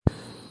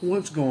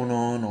What's going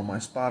on, all my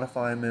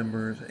Spotify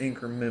members,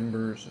 Anchor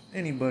members,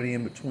 anybody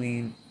in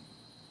between,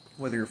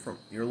 whether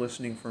you're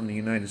listening from the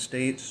United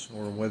States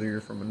or whether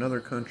you're from another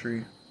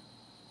country.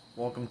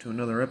 Welcome to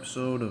another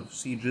episode of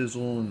C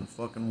Jizzle and the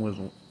fucking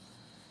Whizzle.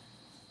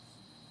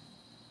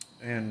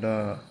 And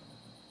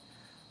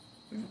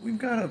we've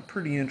got a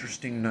pretty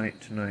interesting night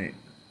tonight.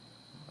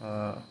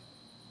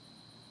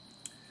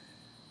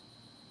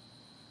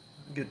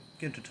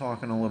 Get to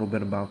talking a little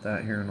bit about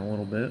that here in a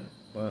little bit,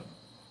 but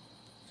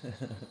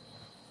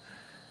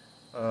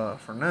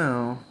for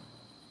now,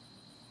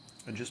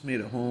 I just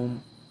made it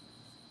home,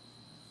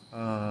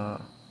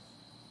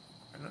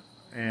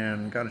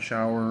 and got a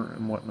shower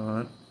and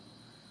whatnot,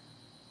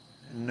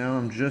 and now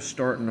I'm just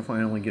starting to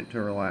finally get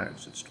to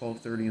relax. It's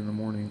 12:30 in the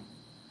morning.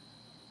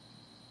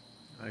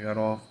 I got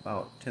off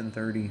about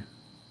 10:30.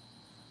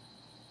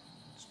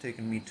 It's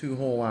taken me 2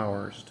 whole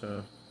hours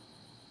to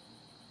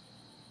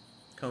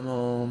come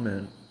home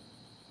and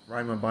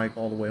ride my bike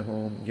all the way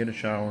home, get a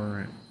shower,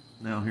 and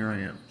now here I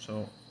am.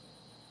 So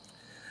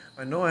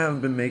I know I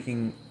haven't been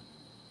making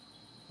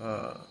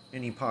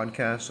any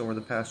podcasts over the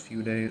past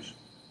few days.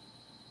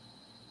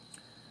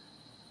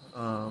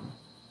 And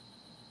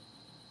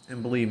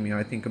believe me,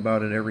 I think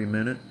about it every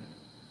minute.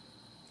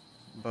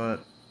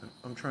 But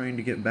I'm trying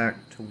to get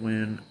back to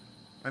when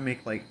I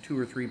make like 2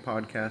 or 3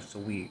 podcasts a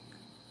week.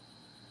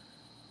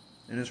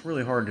 And it's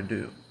really hard to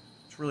do.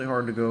 It's really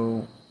hard to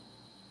go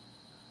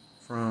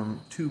from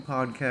 2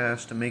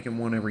 podcasts to making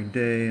one every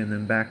day and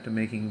then back to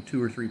making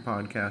 2 or 3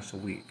 podcasts a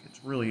week.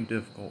 It's really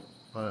difficult,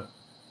 but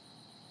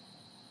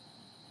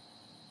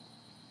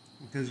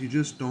because you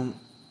just don't,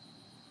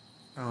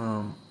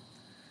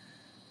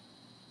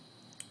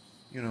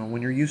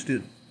 when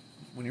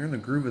you're in the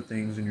groove of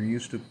things and you're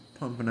used to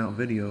pumping out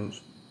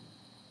videos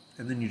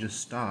and then you just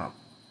stop,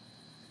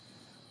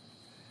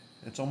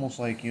 it's almost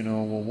like,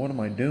 well, what am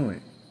I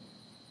doing?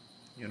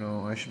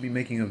 I should be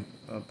making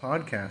a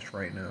podcast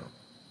right now.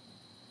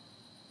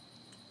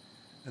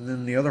 And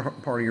then the other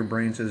part of your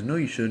brain says, no,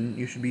 you shouldn't.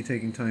 You should be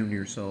taking time to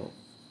yourself.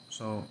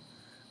 So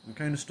I'm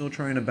kind of still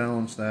trying to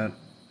balance that.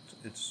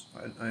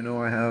 I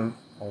know I have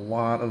a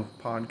lot of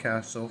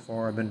podcasts so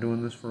far. I've been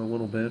doing this for a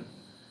little bit.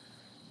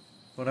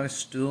 But I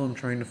still am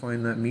trying to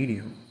find that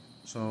medium.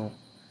 So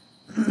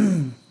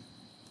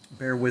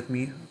bear with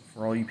me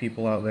for all you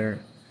people out there.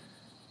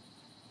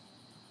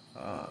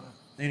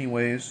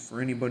 Anyways,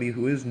 for anybody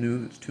who is new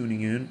that's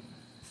tuning in,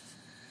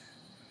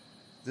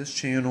 this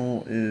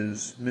channel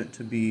is meant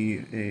to be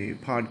a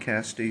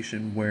podcast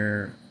station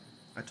where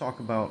I talk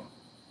about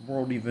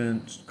world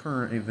events,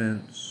 current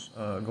events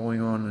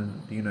going on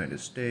in the United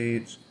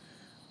States.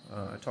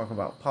 I talk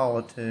about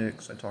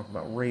politics. I talk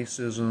about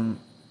racism.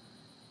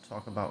 I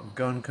talk about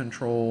gun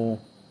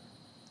control.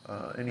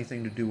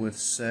 Anything to do with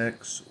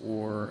sex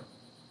or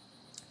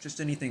just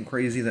anything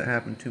crazy that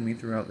happened to me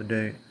throughout the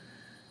day.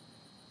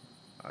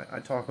 I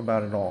talk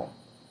about it all.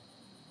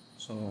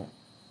 So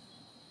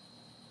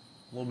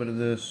a little bit of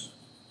this,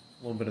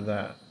 a little bit of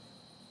that.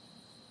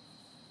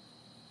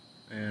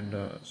 And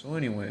so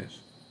anyways,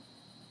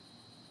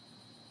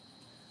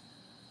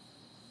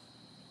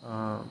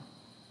 I'm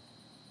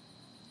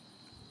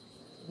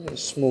going to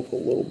smoke a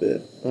little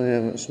bit. I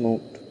haven't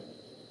smoked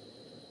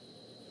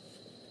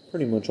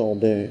pretty much all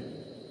day.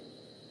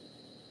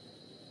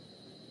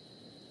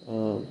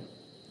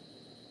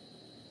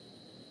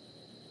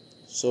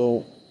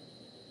 So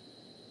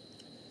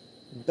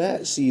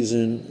bat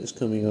season is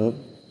coming up.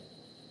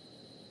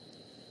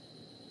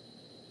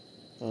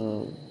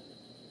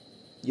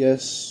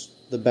 Yes,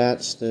 the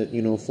bats that,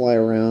 fly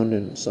around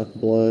and suck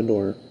blood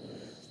or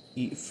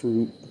eat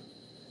fruit.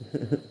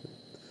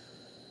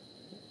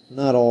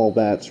 Not all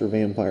bats are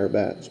vampire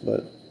bats,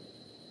 but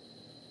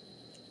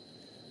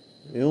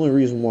the only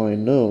reason why I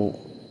know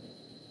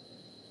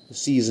the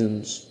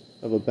seasons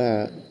of a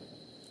bat,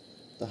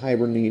 the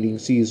hibernating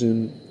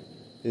season,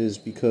 is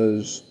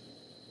because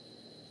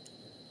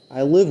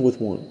I live with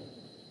one.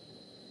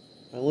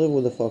 I live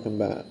with a fucking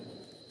bat.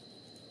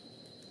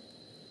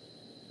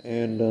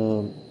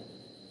 And,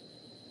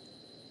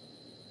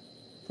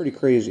 pretty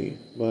crazy,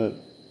 but,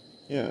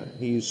 yeah,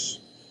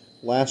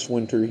 last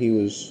winter he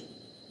was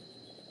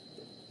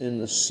in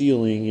the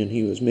ceiling and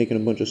he was making a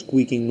bunch of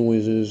squeaking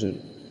noises,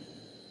 and,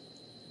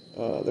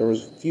 there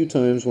was a few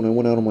times when I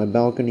went out on my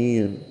balcony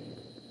and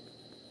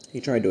he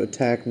tried to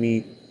attack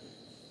me,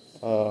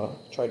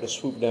 tried to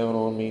swoop down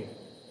on me,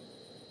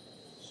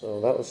 so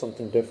that was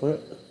something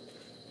different,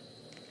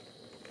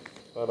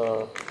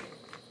 but,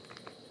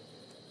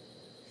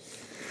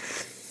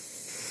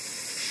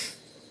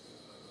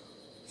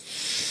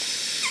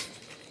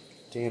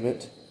 damn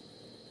it.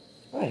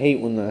 I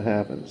hate when that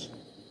happens.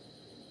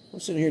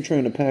 I'm sitting here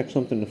trying to pack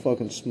something to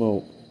fucking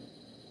smoke.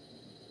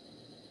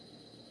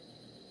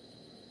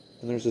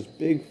 And there's this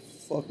big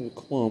fucking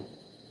clump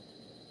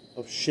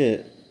of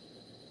shit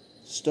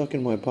stuck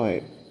in my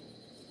pipe.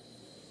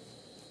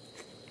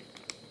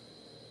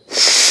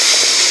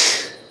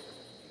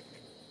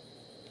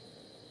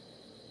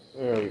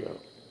 There we go.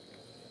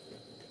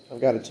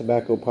 I've got a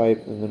tobacco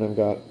pipe and then I've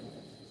got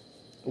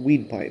a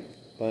weed pipe,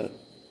 but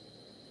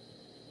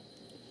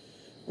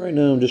Right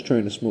now, I'm just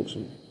trying to smoke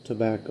some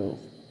tobacco.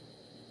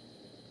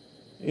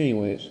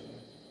 Anyways,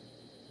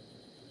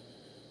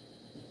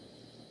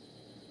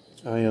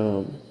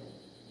 I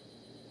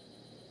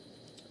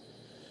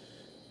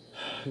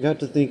got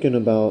to thinking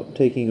about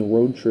taking a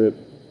road trip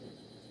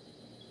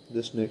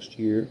this next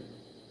year.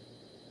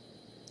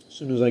 As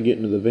soon as I get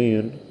into the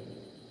van,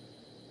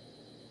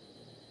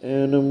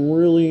 and I'm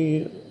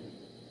really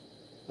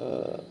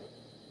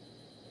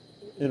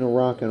in a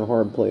rock and a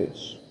hard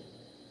place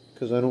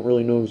because I don't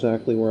really know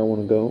exactly where I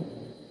want to go.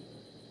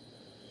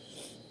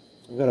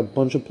 I've got a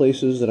bunch of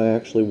places that I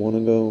actually want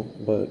to go,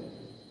 but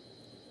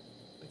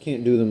I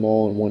can't do them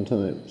all in one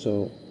time.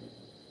 So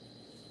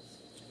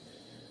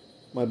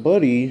my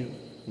buddy,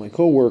 my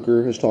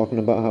coworker, is talking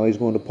about how he's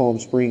going to Palm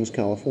Springs,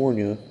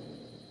 California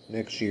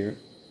next year.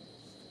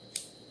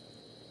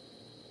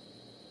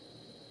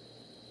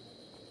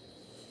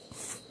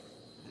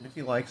 And if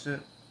he likes it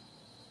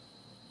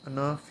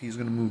enough, he's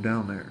going to move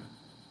down there.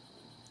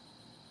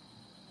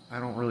 I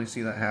don't really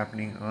see that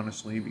happening,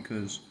 honestly,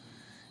 because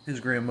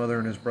his grandmother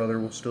and his brother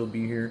will still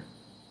be here.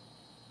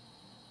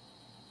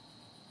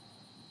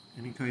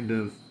 And they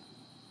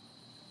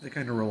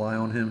kind of rely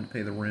on him to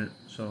pay the rent,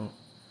 so.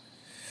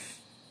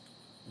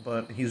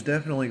 But he's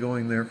definitely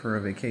going there for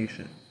a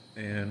vacation.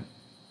 And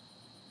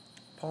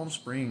Palm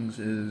Springs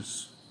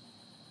is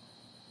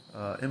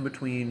in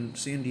between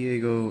San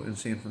Diego and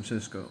San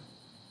Francisco.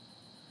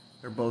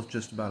 They're both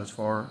just about as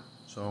far,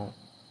 so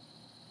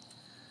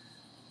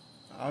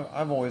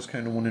I've always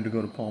kind of wanted to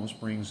go to Palm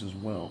Springs as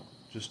well,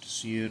 just to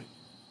see it.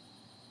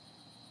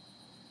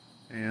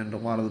 And a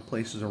lot of the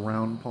places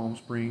around Palm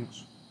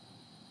Springs,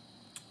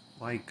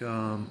 like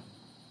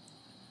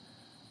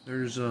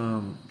there's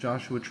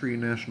Joshua Tree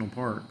National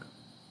Park.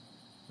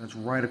 That's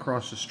right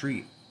across the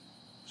street.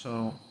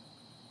 So,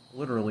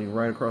 literally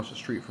right across the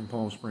street from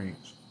Palm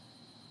Springs.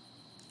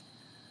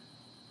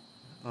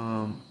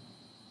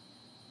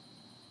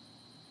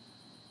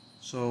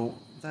 So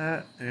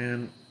that,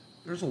 and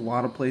there's a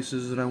lot of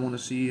places that I want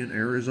to see in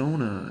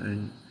Arizona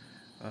and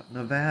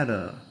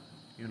Nevada.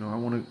 You know, I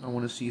want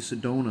to see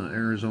Sedona,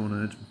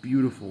 Arizona. It's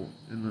beautiful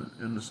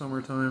in the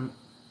summertime,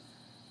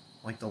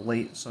 like the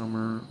late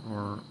summer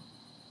or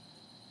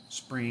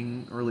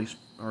spring, early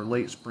or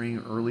late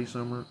spring, early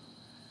summer.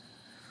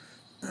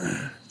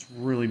 It's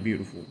really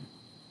beautiful,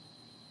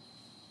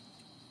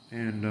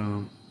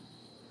 and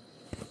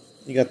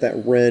you got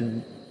the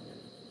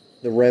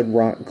red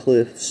rock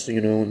cliffs,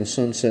 you know, and the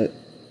sunset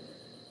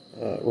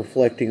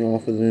reflecting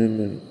off of them,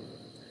 and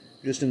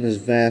just in this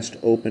vast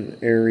open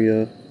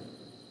area,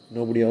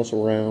 nobody else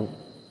around.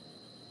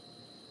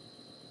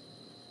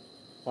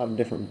 A lot of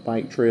different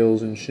bike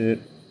trails and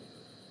shit.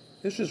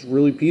 It's just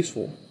really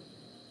peaceful.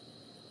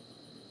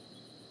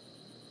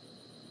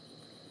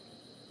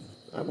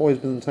 I've always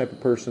been the type of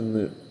person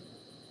that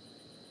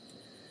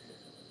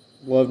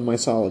loved my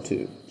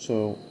solitude,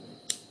 so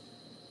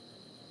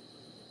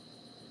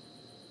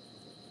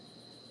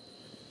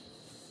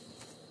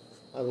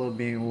I love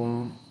being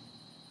alone.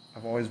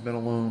 I've always been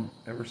alone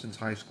ever since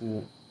high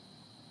school.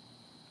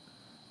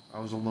 I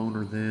was a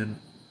loner then.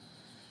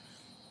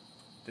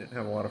 Didn't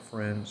have a lot of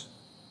friends.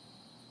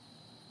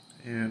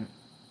 And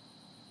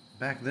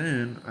back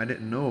then, I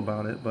didn't know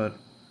about it, but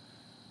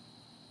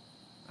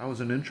I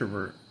was an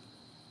introvert.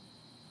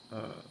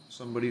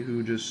 Somebody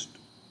who just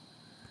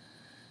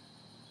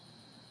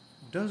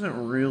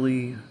doesn't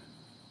really,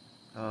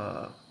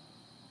 uh,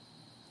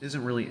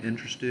 isn't really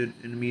interested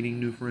in meeting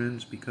new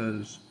friends,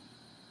 because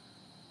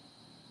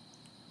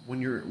when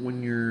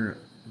you're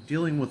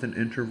dealing with an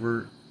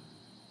introvert,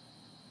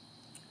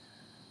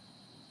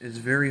 it's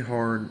very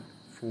hard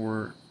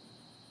for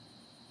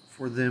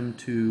them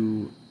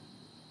to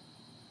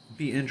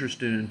be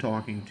interested in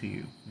talking to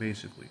you,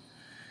 basically.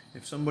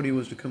 If somebody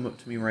was to come up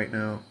to me right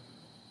now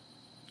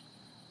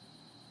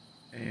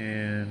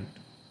and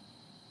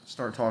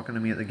start talking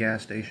to me at the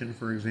gas station,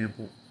 for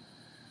example,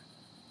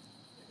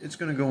 it's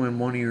going to go in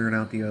one ear and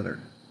out the other.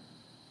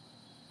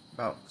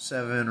 About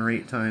 7 or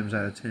 8 times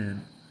out of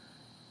 10.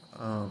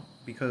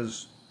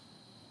 Because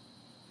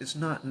it's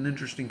not an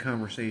interesting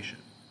conversation.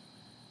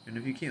 And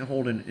if you can't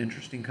hold an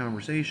interesting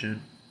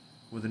conversation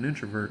with an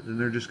introvert, then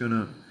they're just going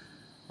to,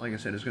 like I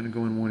said, it's going to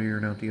go in one ear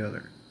and out the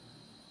other.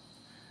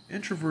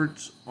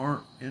 Introverts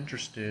aren't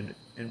interested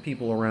in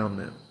people around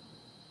them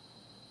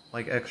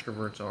like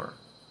extroverts are.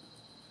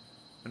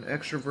 An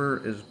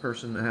extrovert is a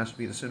person that has to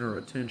be the center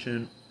of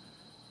attention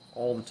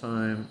all the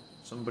time.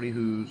 Somebody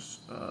who's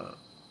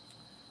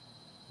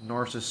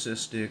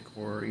narcissistic,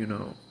 or, you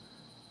know,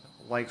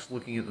 likes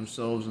looking at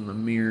themselves in the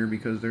mirror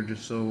because they're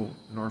just so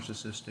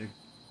narcissistic.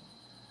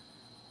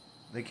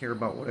 They care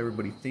about what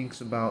everybody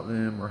thinks about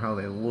them, or how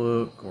they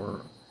look,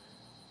 or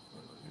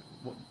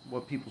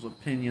what people's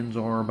opinions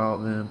are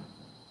about them.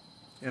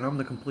 And I'm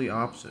the complete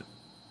opposite.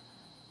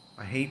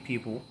 I hate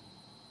people.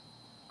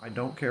 I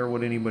don't care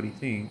what anybody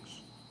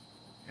thinks.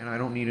 And I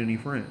don't need any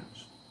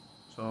friends.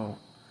 So,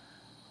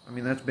 I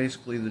mean, that's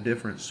basically the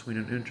difference between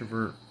an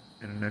introvert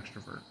and an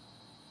extrovert.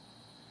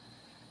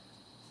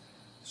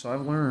 So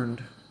I've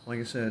learned, like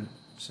I said,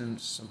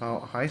 since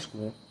about high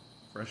school,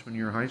 freshman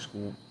year of high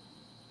school,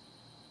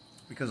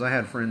 because I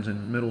had friends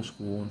in middle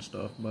school and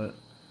stuff, but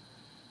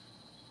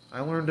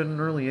I learned at an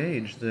early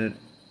age that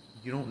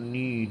you don't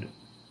need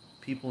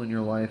people in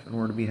your life in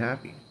order to be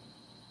happy.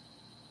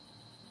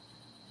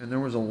 And there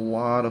was a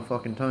lot of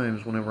fucking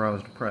times whenever I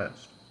was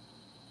depressed.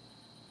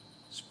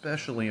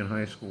 Especially in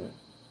high school.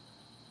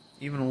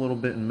 Even a little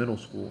bit in middle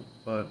school.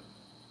 But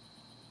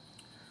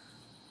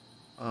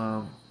I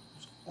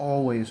was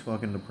always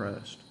fucking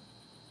depressed.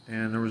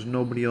 And there was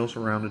nobody else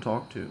around to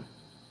talk to.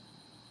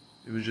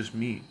 It was just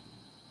me.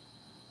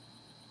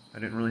 I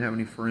didn't really have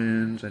any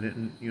friends. I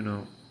didn't,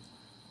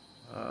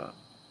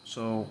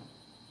 so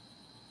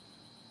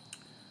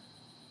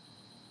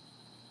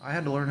I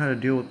had to learn how to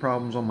deal with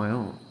problems on my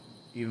own,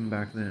 even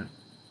back then.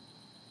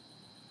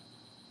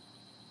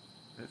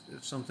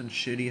 If something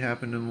shitty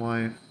happened in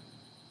life,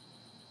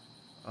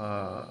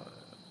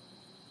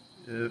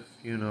 if,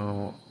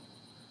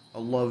 a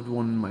loved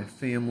one in my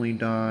family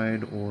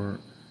died, or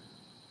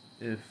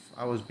if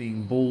I was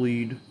being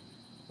bullied,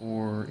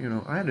 or,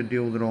 I had to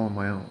deal with it all on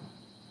my own.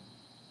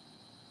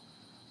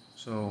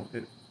 So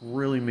it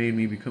really made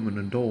me become an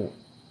adult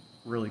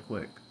really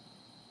quick.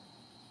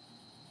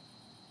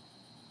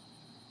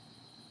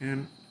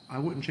 And I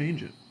wouldn't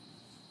change it.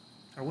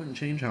 I wouldn't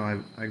change how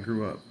I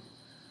grew up.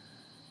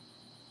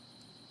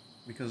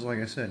 Because like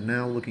I said,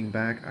 now looking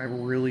back, I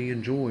really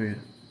enjoy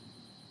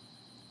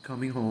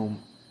coming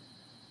home,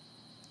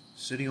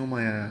 sitting on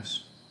my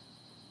ass,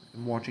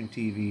 and watching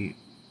TV,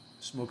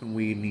 smoking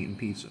weed and eating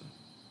pizza.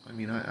 I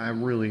mean, I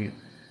really,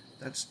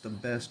 that's the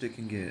best it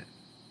can get.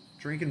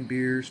 Drinking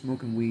beer,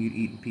 smoking weed,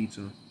 eating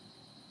pizza,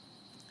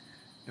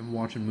 and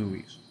watching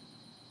movies.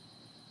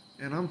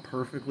 And I'm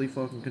perfectly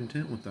fucking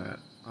content with that.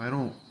 I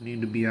don't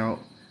need to be out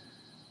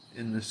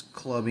in this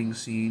clubbing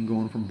scene,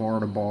 going from bar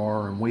to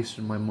bar and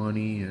wasting my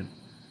money and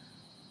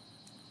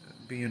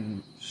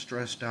being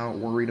stressed out,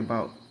 worried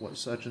about what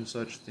such and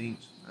such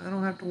thinks. I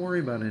don't have to worry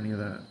about any of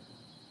that.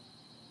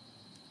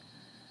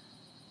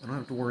 I don't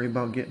have to worry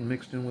about getting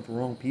mixed in with the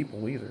wrong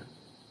people either.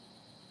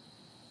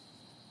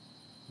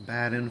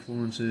 Bad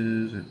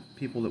influences and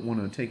people that want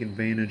to take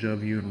advantage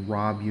of you and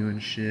rob you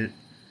and shit,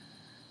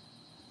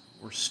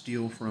 or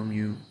steal from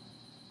you.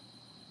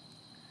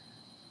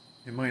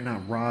 They might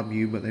not rob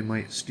you, but they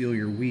might steal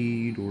your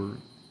weed or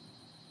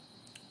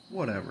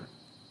whatever.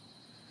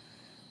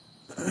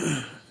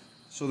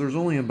 So there's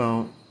only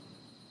about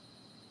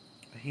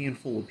a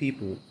handful of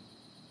people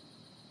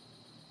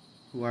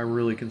who I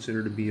really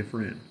consider to be a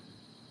friend.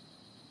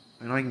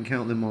 And I can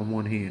count them on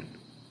one hand.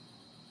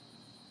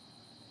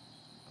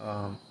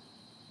 I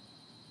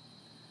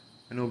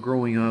know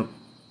growing up,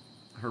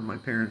 I heard my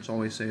parents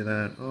always say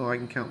that, oh, I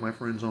can count my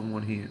friends on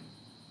one hand.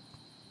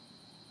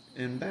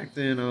 And back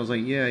then I was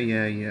like, yeah,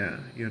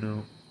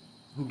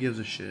 who gives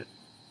a shit?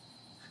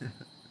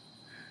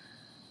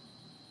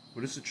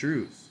 But it's the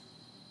truth.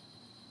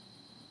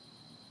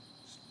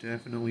 It's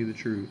definitely the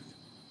truth.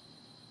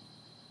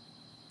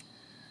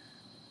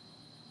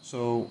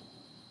 So,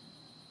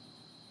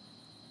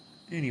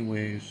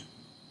 anyways,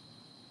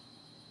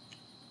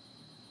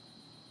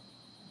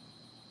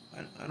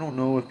 I don't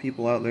know if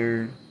people out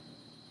there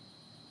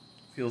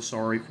feel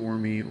sorry for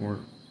me, or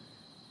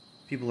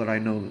people that I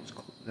know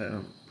that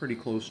I'm pretty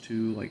close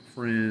to, like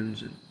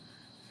friends and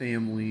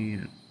family,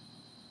 and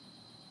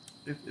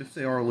if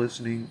they are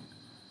listening,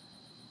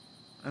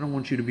 I don't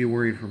want you to be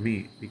worried for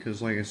me,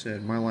 because like I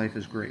said, my life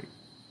is great.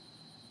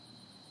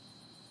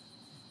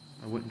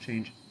 I wouldn't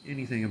change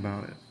anything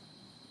about it.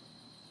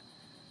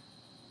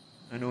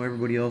 I know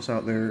everybody else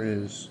out there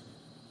is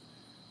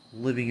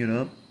living it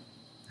up,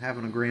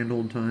 having a grand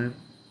old time.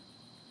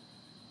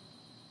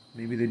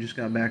 Maybe they just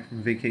got back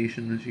from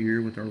vacation this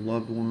year with their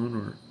loved one,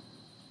 or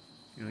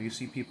you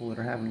see people that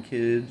are having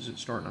kids and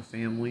starting a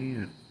family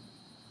and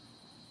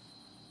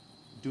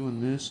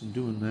doing this and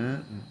doing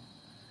that, and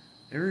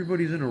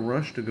everybody's in a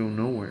rush to go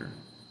nowhere.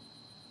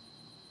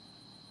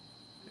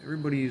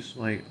 Everybody's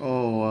like,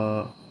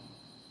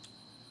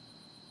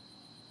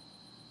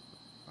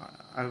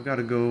 I've got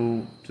to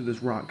go to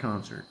this rock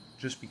concert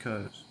just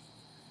because.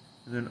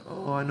 And then,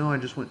 I know I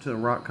just went to a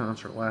rock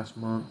concert last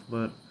month,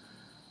 but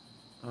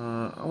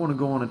I want to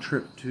go on a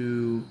trip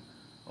to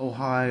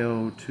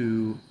Ohio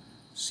to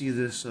see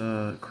this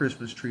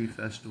Christmas tree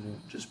festival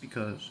just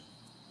because.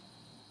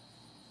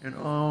 And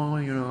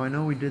I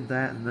know we did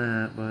that and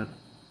that, but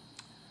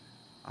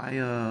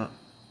I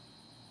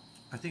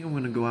think I'm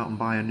going to go out and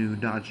buy a new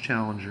Dodge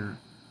Challenger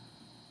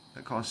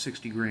that costs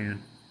 $60,000.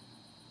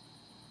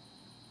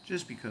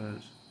 Just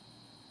because.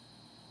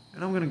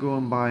 And I'm going to go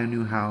and buy a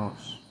new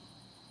house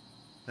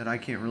that I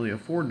can't really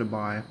afford to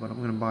buy, but I'm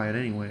going to buy it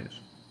anyways.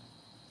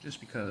 Just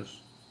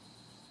because.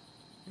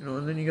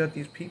 And then you got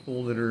these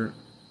people that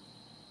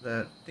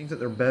think that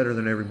they're better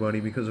than everybody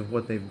because of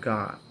what they've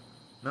got.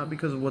 Not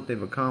because of what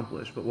they've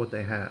accomplished, but what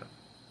they have.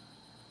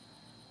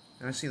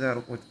 And I see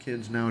that with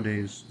kids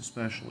nowadays,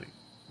 especially.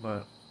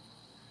 But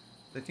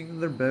they think that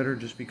they're better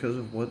just because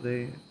of what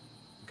they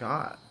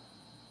got.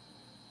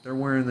 They're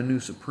wearing the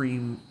new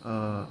Supreme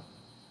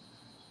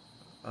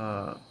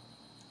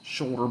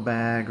shoulder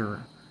bag,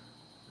 or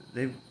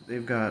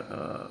they've got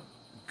a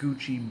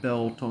Gucci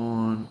belt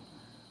on,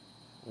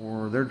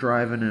 or they're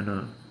driving in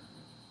a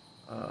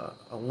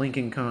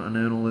Lincoln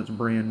Continental that's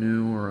brand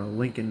new, or a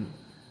Lincoln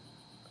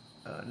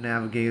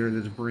Navigator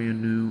that's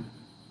brand new,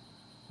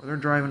 or they're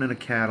driving in a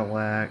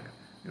Cadillac.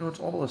 It's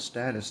all a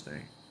status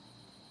thing.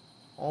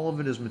 All of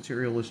it is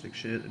materialistic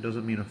shit. It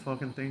doesn't mean a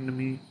fucking thing to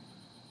me.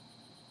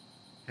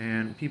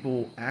 And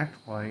people act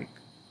like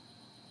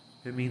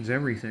it means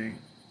everything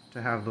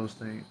to have those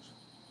things.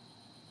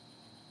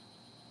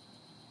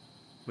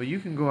 But you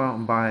can go out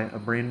and buy a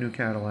brand new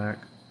Cadillac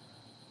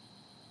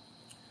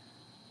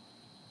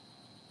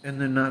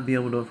and then not be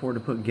able to afford to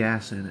put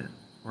gas in it,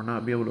 or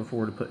not be able to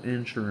afford to put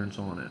insurance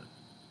on it.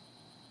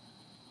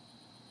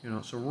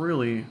 So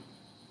really,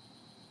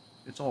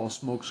 it's all a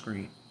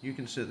smokescreen. You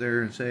can sit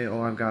there and say,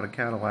 oh, I've got a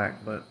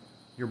Cadillac, but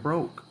you're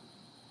broke.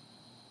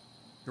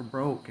 You're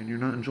broke, and you're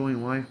not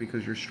enjoying life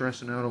because you're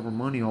stressing out over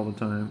money all the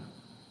time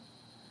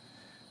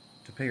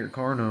to pay your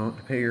car note,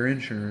 to pay your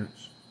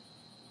insurance.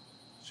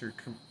 So you're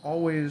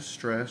always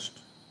stressed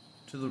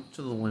to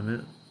the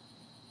limit.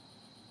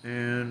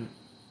 And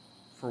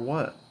for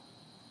what?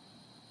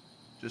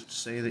 Just to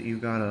say that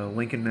you've got a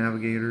Lincoln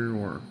Navigator,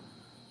 or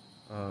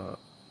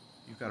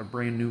you've got a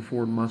brand new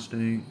Ford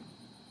Mustang,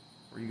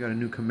 or you got a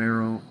new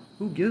Camaro.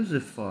 Who gives a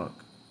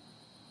fuck?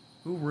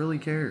 Who really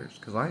cares?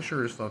 Because I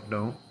sure as fuck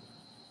don't.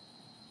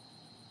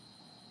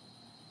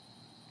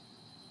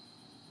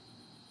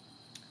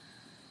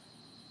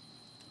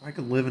 I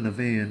could live in a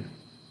van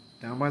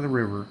down by the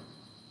river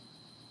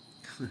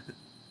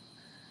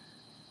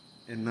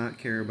and not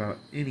care about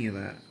any of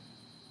that.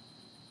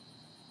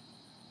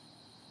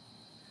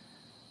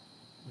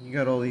 You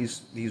got all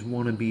these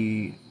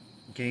wannabe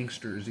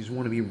gangsters, these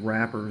wannabe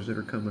rappers that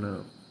are coming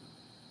up.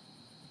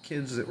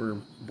 Kids that were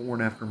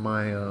born after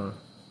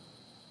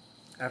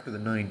after the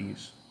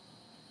 90s.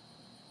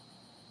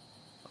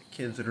 Like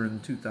kids that are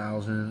in the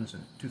 2000s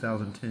and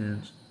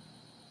 2010s.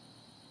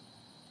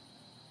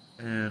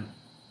 And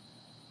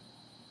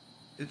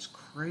it's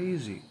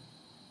crazy.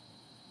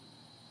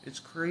 It's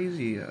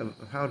crazy of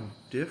how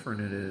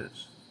different it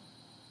is.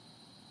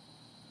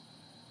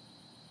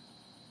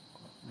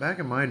 Back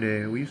in my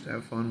day, we used to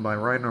have fun by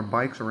riding our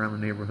bikes around the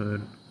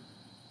neighborhood,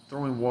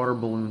 throwing water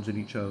balloons at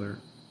each other.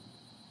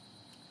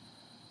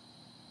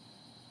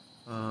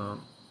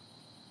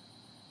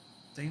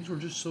 Things were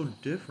just so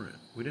different.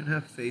 We didn't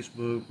have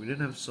Facebook. We didn't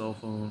have cell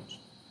phones.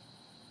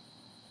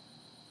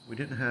 We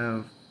didn't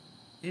have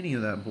any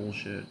of that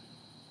bullshit.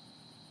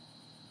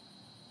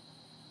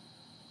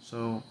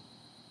 So,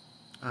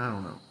 I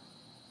don't know.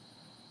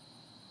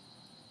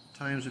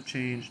 Times have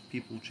changed.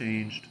 People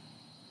changed.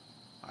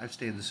 I've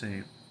stayed the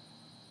same.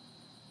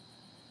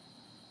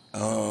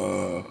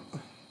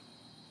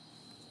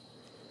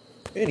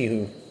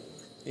 Anywho.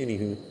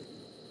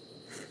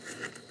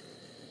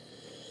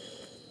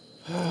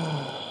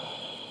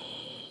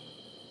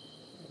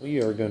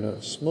 We are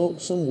gonna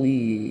smoke some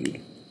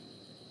weed.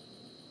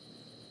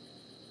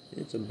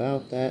 It's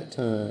about that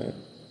time.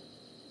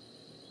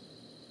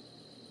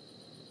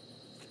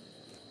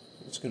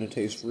 It's gonna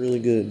taste really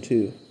good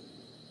too.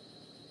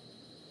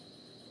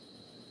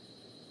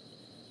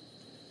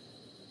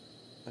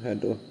 I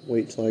had to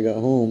wait till I got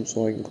home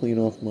so I can clean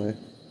off my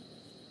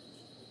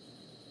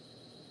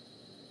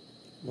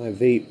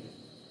vape.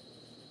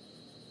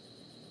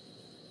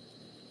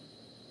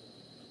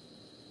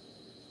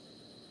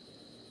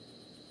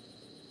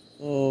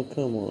 Oh,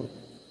 come on.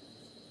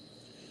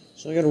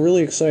 So I got a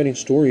really exciting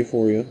story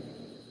for you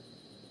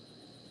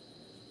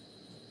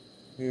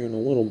here in a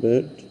little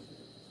bit.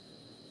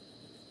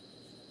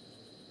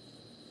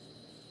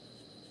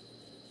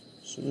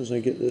 As soon as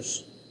I get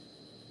this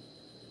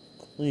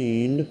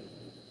cleaned.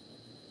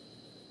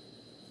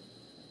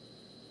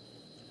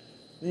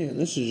 Man,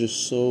 this is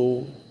just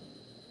so...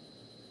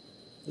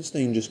 This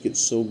thing just gets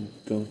so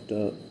gunked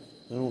up.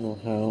 I don't know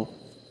how.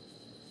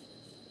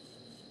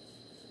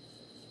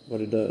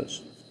 But it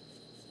does.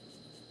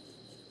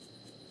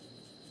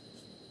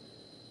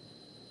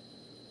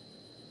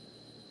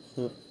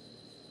 Huh.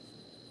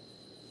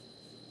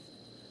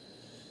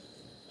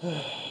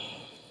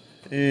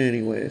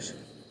 Anyways.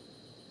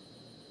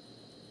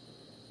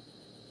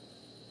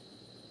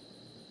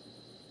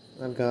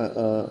 I've got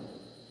a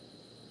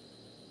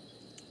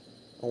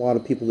lot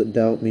of people that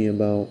doubt me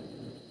about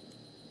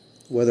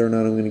whether or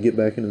not I'm going to get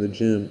back into the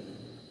gym.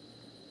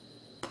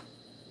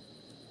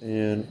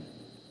 And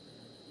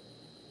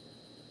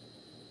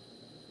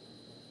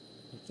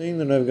the thing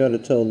that I've got to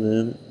tell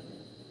them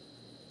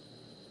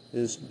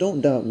is don't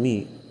doubt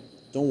me.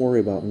 Don't worry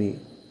about me.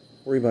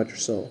 Worry about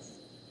yourself.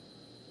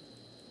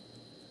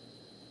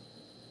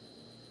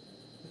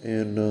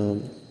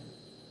 And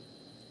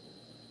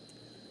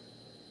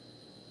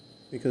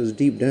because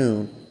deep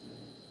down,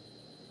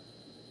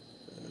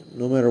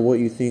 no matter what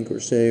you think or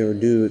say or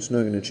do, it's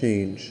not going to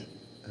change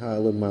how I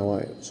live my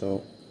life.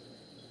 So,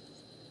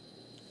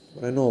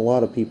 but I know a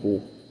lot of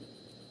people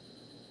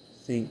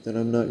think that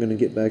I'm not going to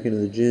get back into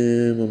the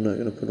gym, I'm not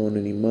going to put on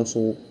any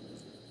muscle,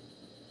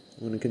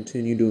 I'm going to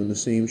continue doing the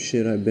same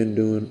shit I've been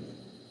doing.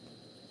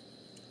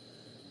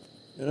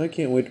 And I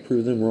can't wait to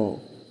prove them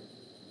wrong.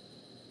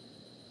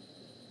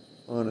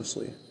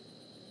 Honestly.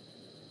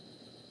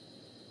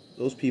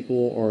 Those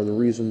people are the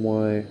reason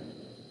why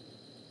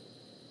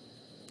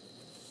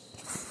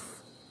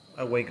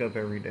I wake up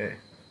every day.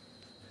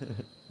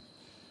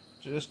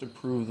 Just to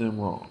prove them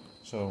wrong.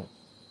 So,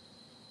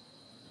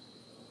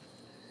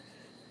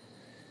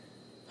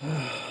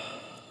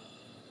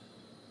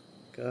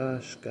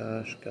 gosh.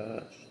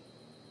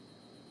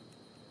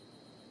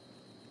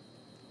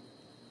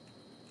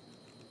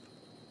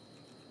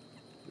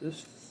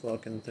 This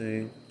fucking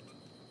thing.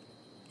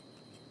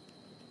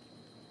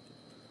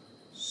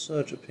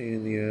 Such a pain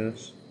in the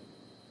ass.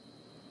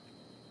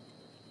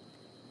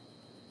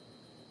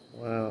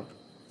 Wow.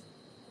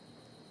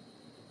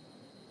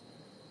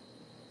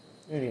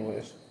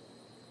 Anyways.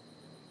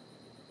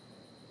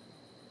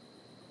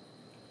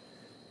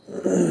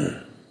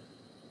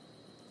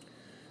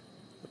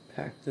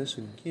 Pack this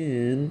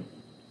again.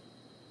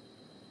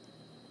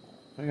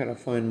 I gotta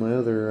find my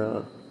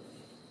other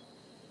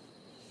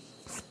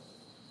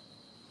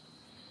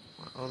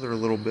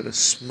little bit of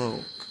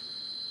smoke.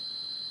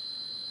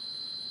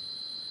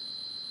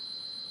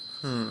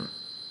 I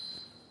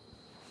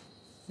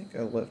think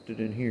I left it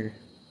in here.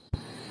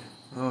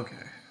 Okay.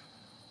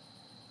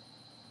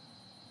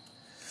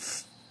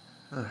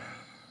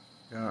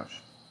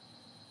 Gosh.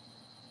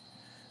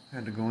 I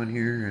had to go in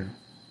here and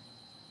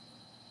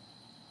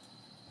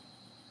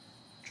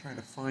try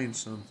to find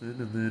something,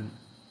 and then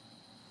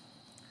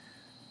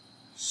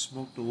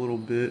smoked a little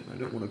bit. I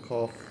didn't want to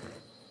cough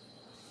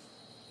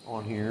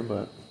on here,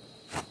 but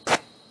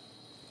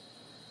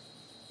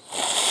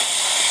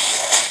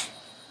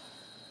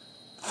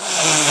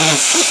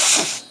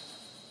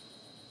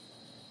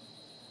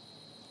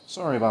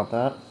sorry about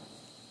that.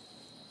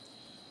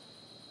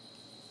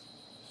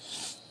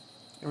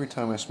 Every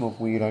time I smoke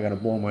weed, I gotta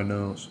blow my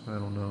nose. I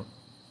don't know.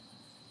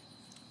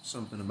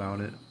 Something about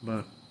it,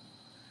 but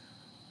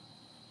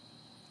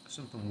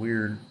something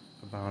weird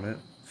about it.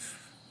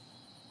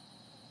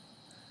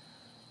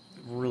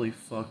 Really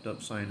fucked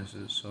up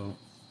sinuses, so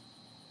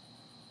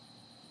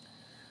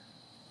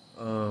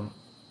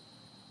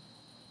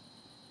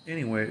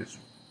anyways,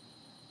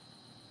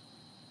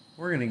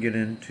 we're gonna get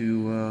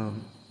into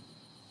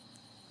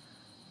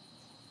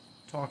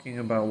talking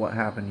about what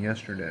happened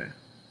yesterday.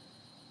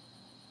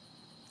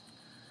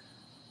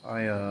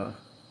 I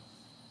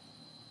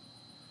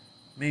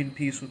made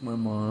peace with my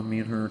mom. Me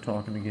and her are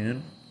talking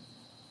again,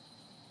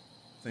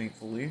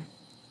 thankfully.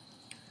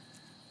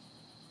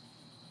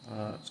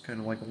 It's kind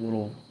of like a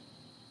little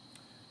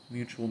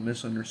mutual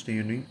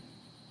misunderstanding,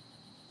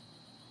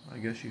 I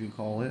guess you could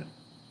call it.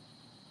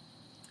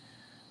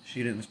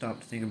 She didn't stop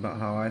to think about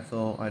how I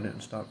felt. I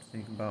didn't stop to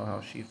think about how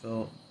she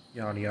felt.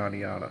 Yada, yada,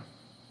 yada.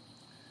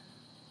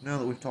 Now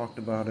that we've talked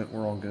about it,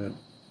 we're all good.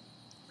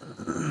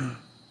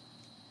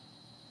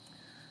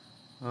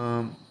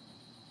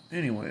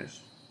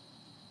 Anyways.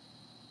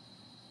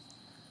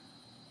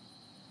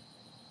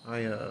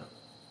 I'm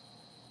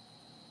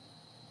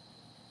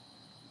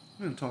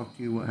going to talk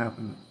to you what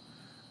happened.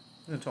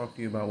 I'm going to talk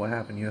to you about what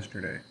happened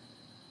yesterday.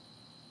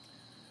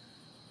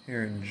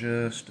 Here in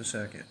just a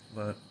second.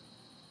 But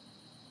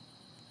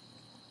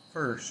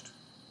first,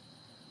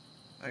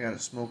 I got to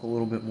smoke a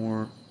little bit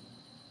more.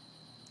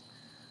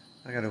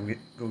 I got to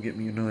go get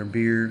me another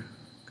beer,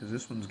 because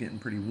this one's getting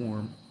pretty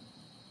warm.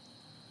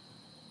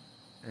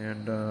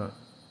 And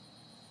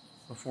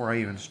before I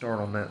even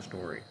start on that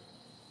story.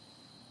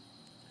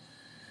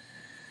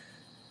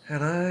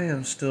 And I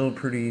am still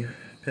pretty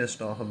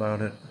pissed off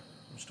about it.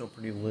 I'm still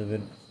pretty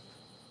livid.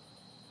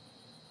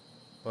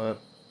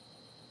 But,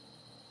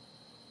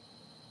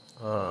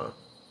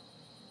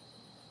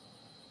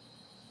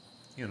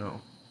 you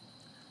know,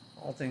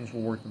 all things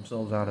will work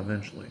themselves out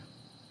eventually.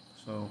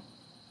 So,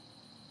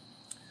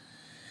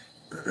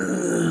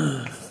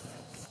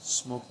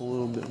 smoke a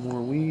little bit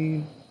more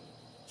weed.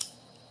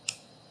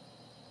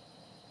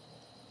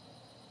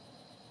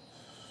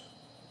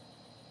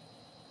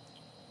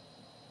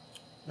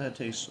 That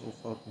tastes so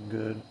fucking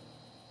good.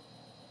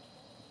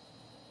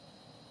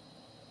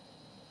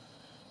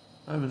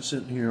 I've been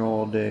sitting here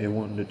all day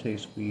wanting to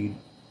taste weed.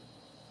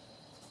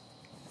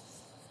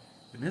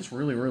 And it's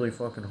really, really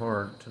fucking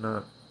hard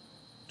to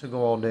go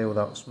all day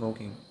without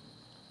smoking.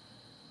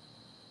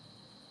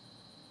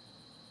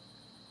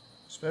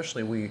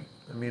 Especially weed.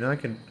 I mean, I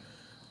can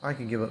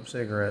give up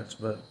cigarettes,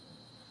 but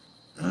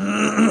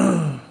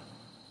I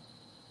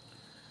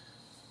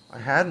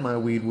had my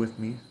weed with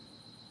me.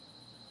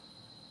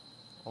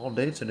 All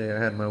day today I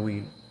had my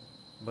weed,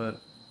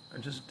 but I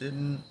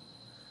decided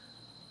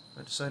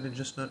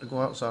just not to go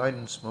outside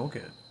and smoke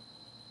it.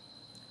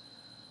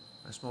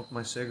 I smoked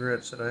my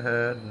cigarettes that I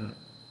had, and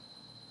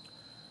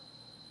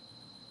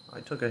I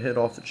took a hit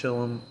off the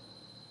Chillum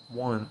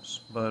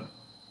once, but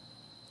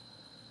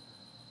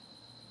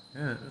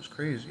yeah, it was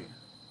crazy.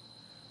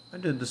 I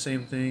did the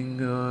same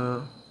thing,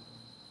 I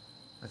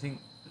think,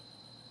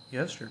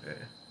 yesterday.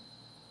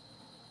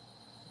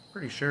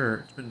 Pretty sure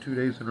it's been 2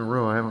 days in a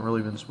row. I haven't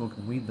really been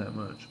smoking weed that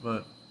much,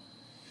 but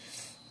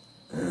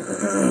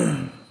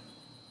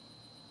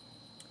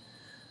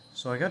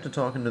so I got to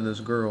talking to this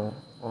girl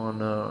on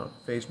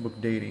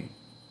Facebook dating,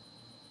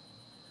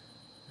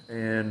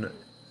 and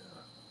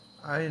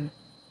I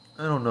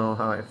I don't know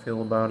how I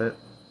feel about it.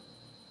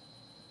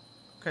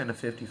 I'm kind of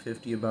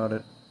 50-50 about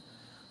it.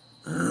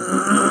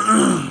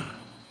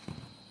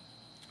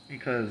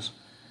 Because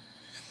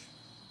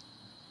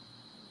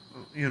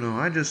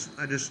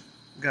I just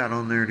got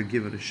on there to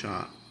give it a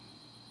shot,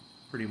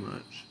 pretty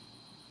much.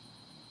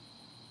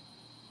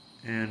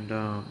 And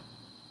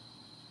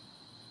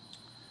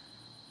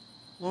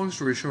long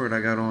story short,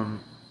 I got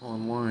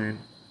online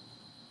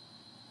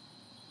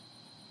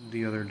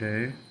the other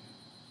day.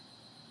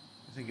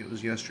 I think it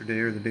was yesterday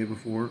or the day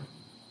before,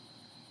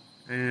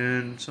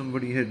 and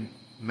somebody had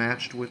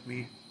matched with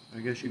me,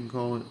 I guess you can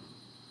call it.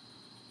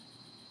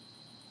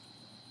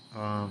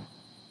 Um,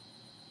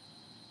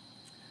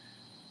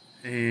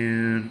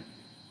 and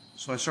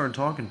so I started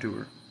talking to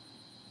her,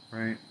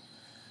 right?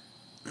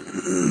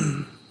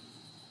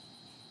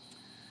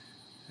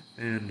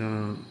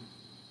 And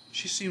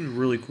she seemed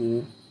really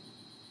cool.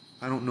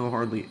 I don't know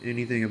hardly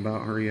anything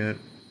about her yet.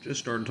 Just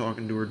started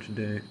talking to her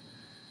today.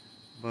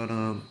 But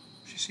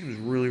she seems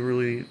really,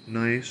 really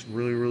nice,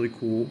 really, really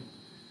cool.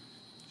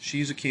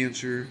 She's a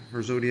Cancer.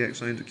 Her zodiac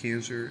sign's a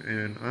Cancer,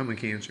 and I'm a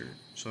Cancer.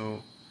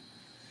 So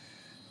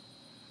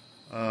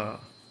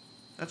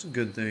that's a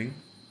good thing.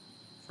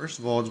 First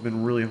of all, it's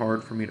been really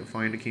hard for me to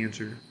find a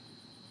Cancer.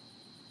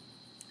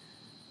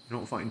 I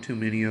don't find too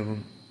many of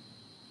them.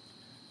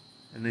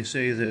 And they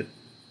say that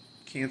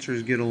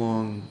Cancers get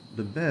along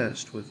the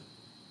best with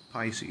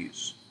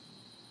Pisces.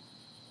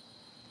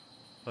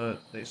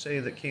 But they say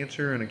that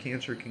Cancer and a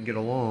Cancer can get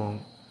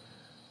along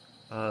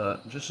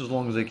just as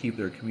long as they keep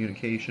their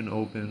communication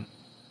open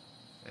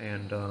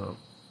and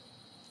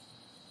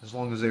as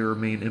long as they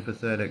remain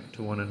empathetic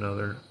to one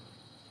another.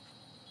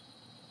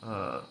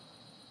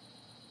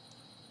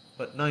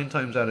 But 9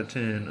 times out of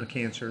 10, a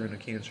Cancer and a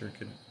Cancer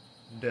could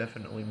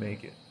definitely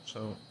make it.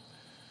 So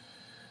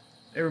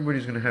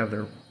everybody's going to have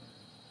their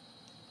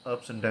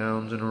ups and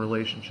downs in a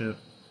relationship,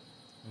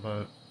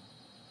 but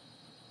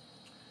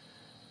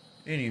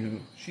anywho,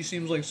 she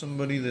seems like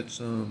somebody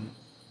that's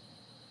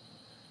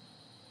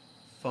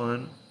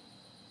fun,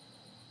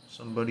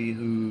 somebody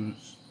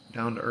who's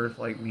down to earth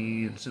like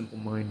me and simple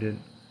minded,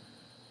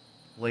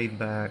 laid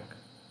back,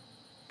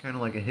 kind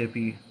of like a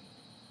hippie,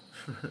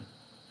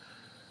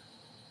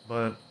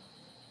 but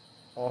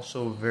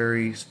also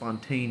very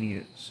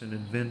spontaneous and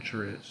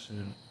adventurous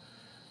and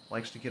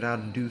likes to get out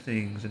and do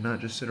things and not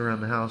just sit around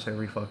the house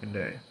every fucking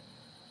day.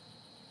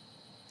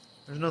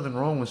 There's nothing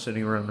wrong with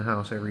sitting around the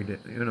house every day,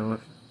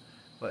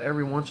 but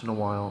every once in a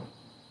while,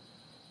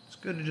 it's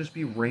good to just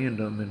be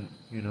random and,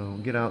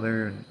 get out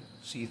there and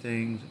see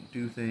things and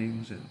do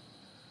things. And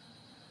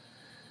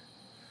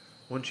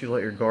once you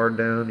let your guard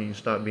down and you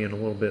stop being a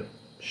little bit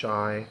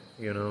shy.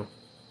 And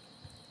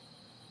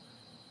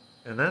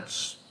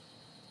that's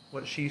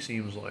what she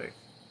seems like.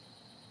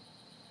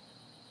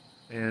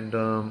 And,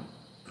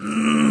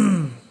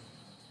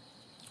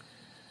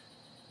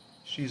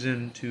 she's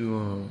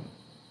into,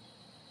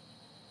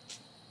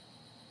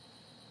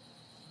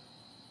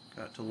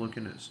 got to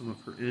looking at some of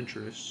her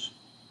interests.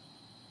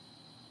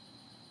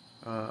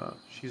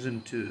 She's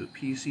into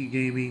PC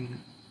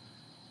gaming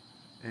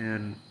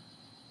and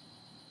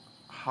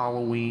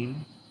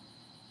Halloween,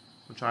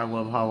 which I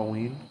love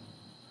Halloween.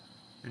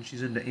 And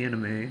she's into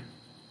anime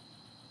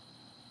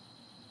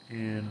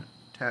and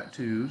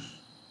tattoos.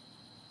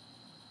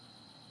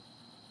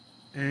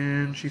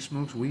 And she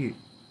smokes weed.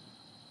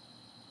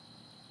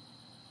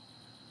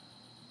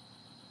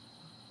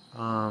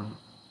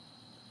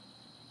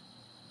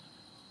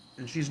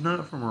 And she's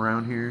not from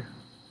around here.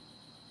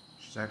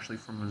 She's actually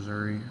from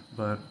Missouri,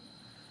 but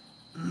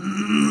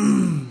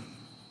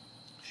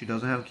she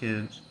doesn't have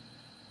kids.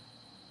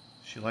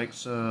 She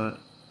likes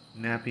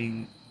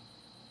napping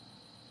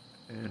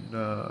and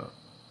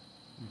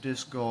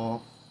disc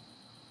golf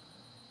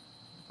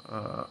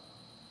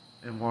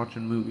and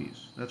watching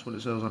movies. That's what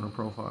it says on her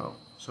profile.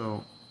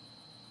 So,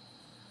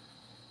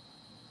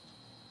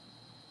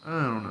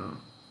 I don't know.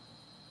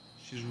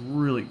 She's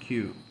really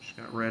cute. She's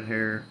got red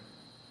hair.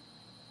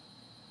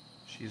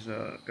 She's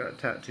got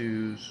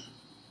tattoos.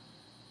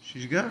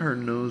 She's got her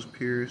nose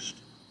pierced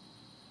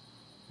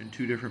in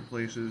 2 different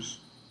places.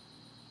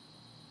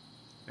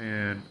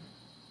 And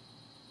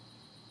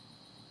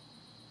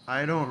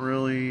I don't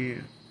really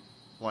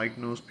like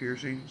nose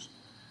piercings,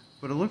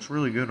 but it looks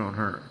really good on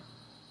her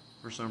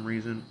for some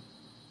reason.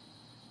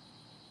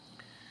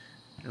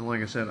 And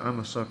like I said, I'm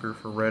a sucker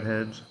for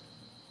redheads.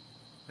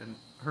 And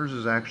hers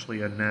is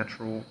actually a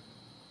natural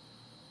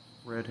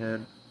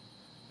redhead.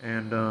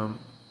 And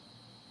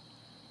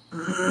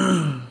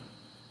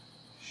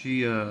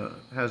she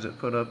has it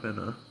put up in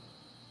a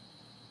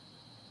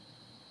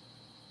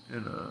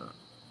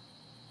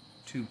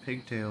 2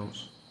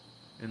 pigtails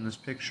in this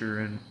picture,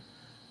 and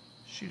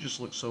she just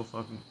looks so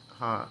fucking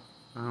hot.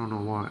 I don't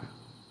know why.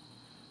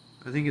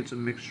 I think it's a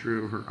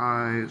mixture of her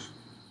eyes,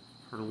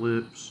 her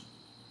lips,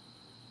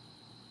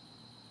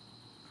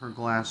 her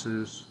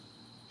glasses.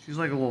 She's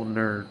like a little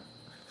nerd.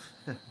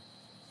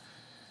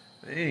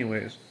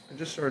 Anyways, I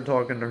just started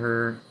talking to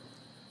her,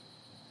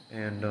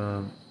 and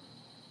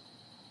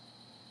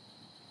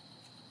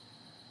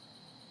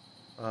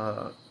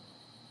uh,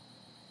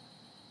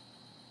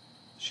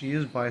 she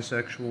is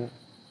bisexual,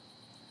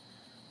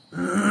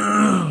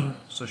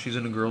 so she's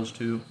into girls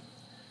too,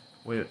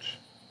 which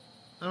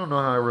I don't know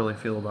how I really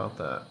feel about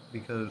that,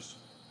 because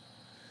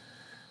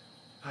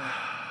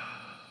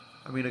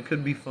I mean, it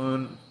could be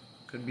fun,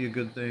 could be a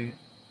good thing,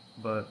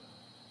 but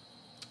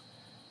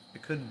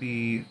it could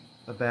be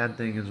a bad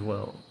thing as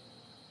well.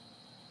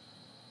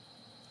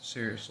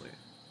 Seriously.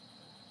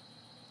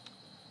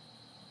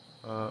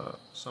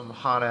 Some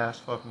hot ass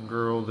fucking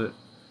girl that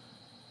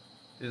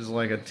is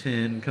like a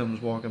 10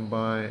 comes walking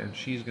by, and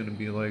she's gonna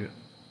be like,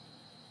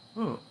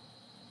 oh,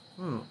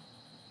 oh,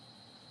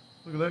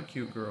 look at that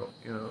cute girl,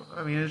 you know?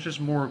 I mean, it's just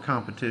more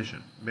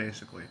competition,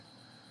 basically.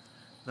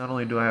 Not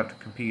only do I have to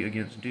compete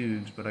against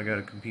dudes, but I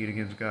gotta compete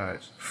against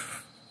guys.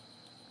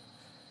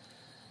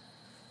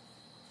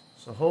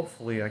 So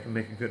hopefully I can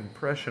make a good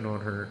impression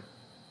on her,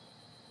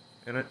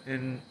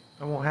 and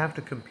I won't have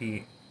to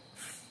compete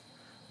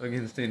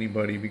against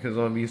anybody, because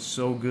I'll be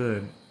so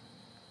good.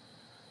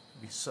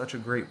 It'll be such a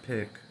great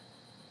pick.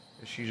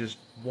 And she just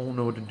won't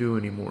know what to do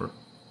anymore.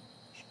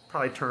 She'll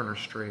probably turn her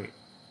straight.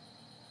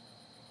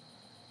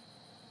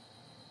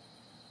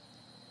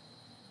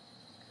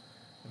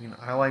 I mean,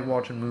 I like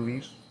watching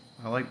movies.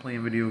 I like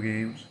playing video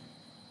games.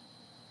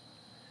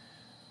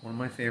 One of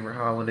my favorite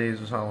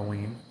holidays is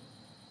Halloween.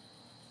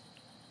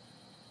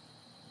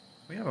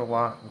 We have a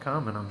lot in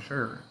common, I'm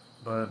sure,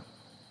 but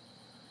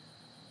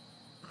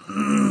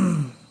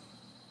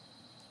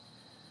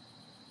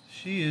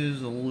she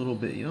is a little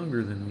bit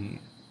younger than me.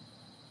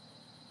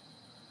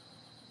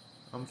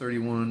 I'm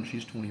 31,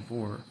 she's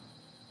 24.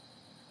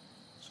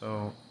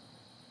 So,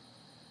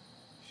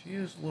 she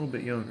is a little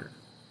bit younger.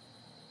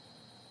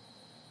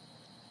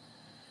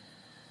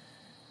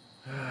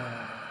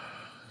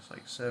 It's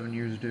like 7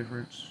 years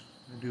difference,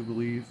 I do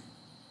believe.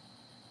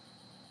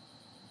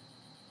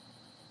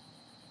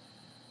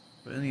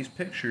 But in these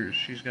pictures,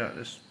 she's got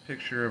this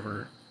picture of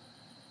her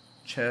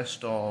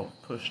chest all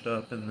pushed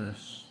up in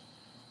this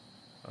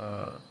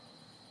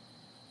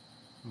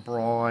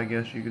bra, I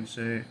guess you could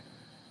say.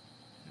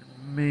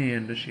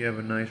 Man, does she have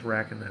a nice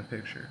rack in that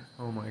picture.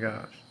 Oh my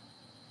gosh.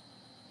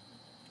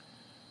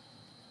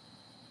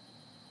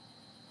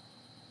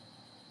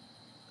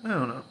 I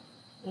don't know.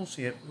 We'll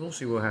see it. We'll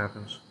see what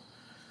happens.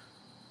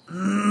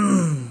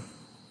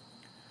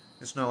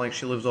 It's not like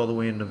she lives all the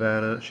way in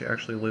Nevada. She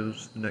actually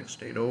lives the next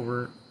state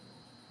over.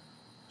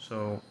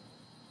 So,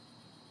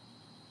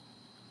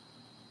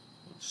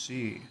 let's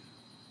see.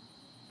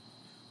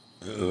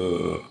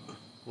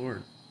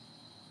 Lord.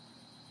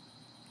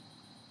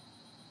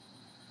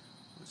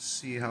 Let's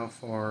see how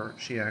far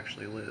she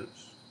actually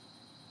lives.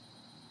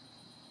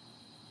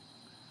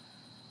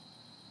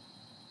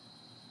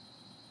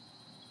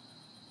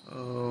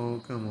 Oh,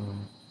 come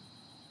on.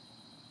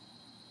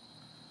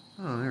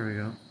 Oh, there we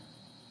go.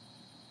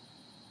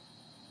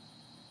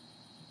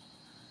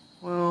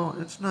 Well,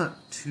 it's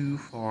not too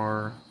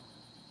far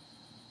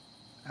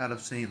out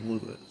of St.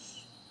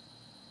 Louis.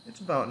 It's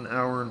about an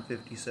hour and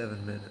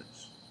 57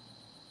 minutes.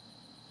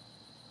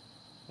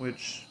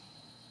 Which,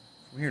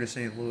 from here to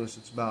St. Louis,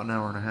 it's about an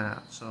hour and a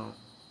half, so.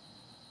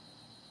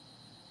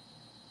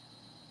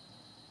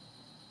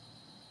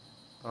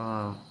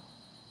 Um,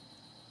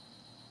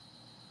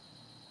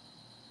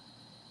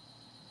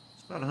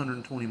 it's about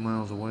 120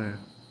 miles away.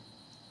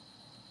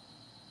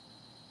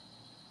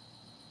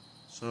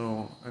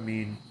 So, I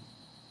mean,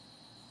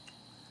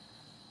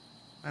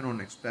 I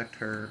don't expect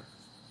her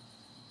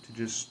to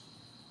just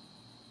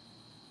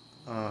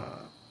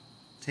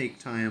take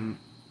time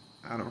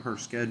out of her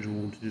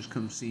schedule to just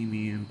come see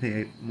me and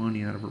pay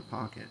money out of her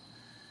pocket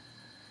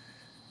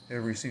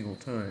every single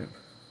time.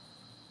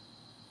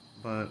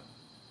 But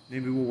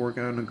maybe we'll work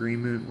out an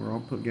agreement where I'll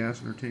put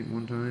gas in her tank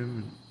one time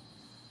and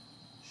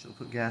she'll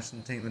put gas in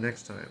the tank the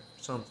next time.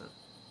 Something.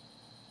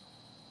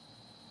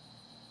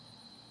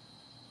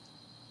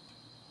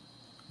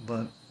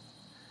 But,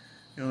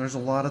 you know, there's a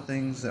lot of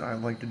things that I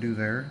like to do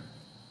there.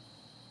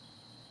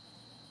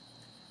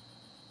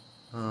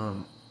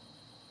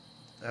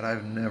 That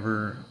I've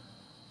never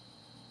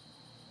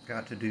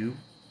got to do.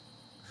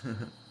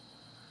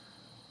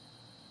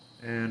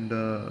 And,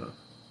 I'm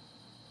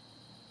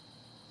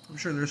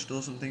sure there's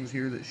still some things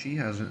here that she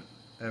hasn't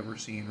ever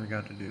seen or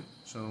got to do.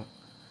 So,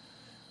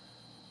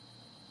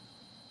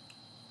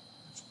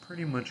 it's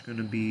pretty much going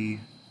to be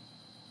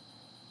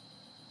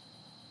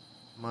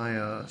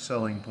my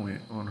selling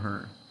point on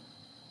her.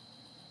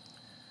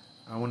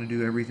 I want to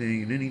do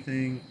everything and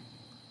anything,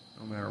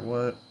 no matter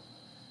what.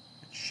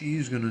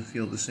 She's going to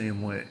feel the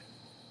same way.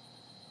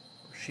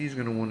 She's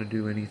going to want to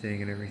do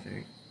anything and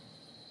everything.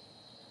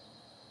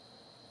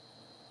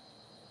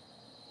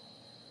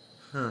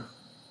 Huh.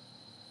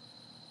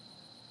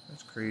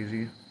 That's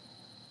crazy.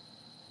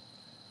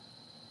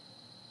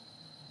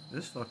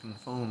 This fucking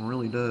phone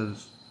really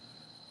does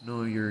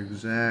know your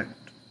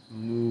exact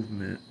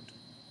movement.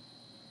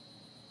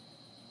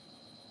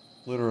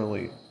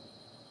 Literally.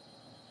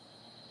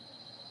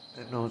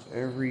 It knows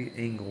every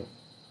angle.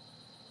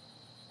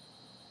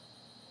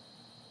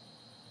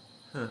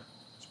 Huh.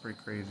 It's pretty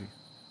crazy.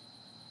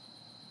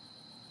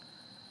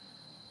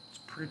 It's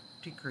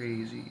pretty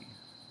crazy.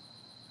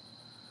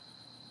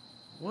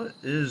 What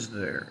is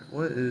there?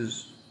 What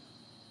is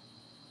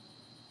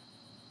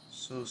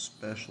so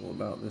special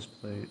about this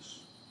place?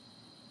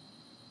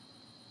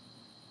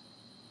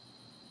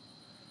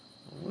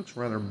 Well, it looks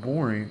rather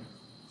boring.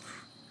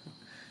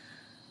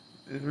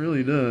 It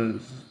really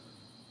does.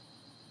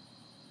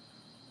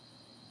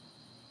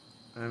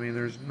 I mean,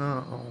 there's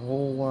not a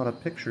whole lot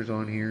of pictures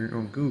on here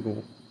on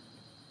Google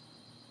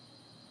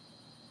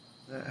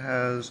that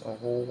has a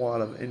whole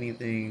lot of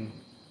anything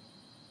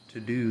to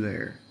do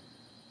there.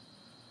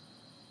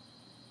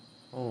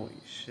 Holy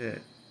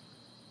shit.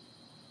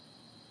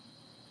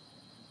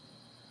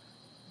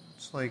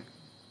 It's like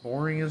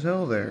boring as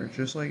hell there,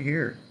 just like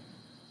here.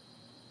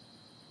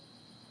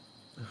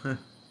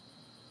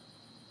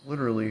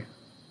 Literally.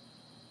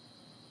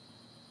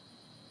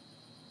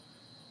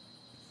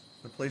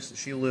 The place that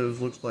she lives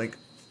looks like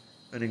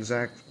an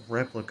exact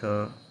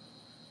replica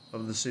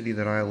of the city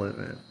that I live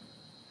in.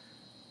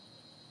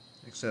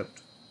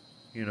 Except,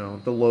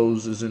 the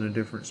Lowe's is in a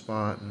different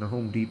spot and the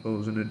Home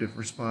Depot's in a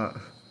different spot.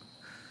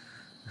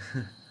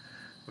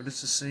 But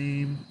it's the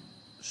same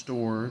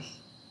stores,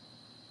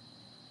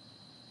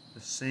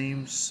 the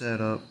same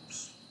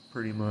setups,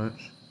 pretty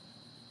much.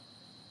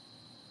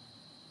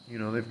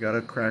 They've got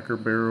a Cracker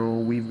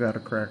Barrel, we've got a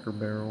Cracker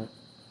Barrel.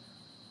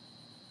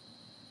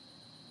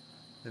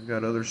 They've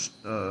got other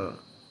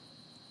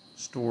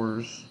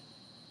stores,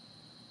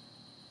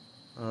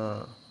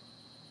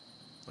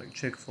 like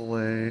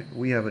Chick-fil-A.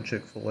 We have a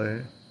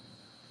Chick-fil-A.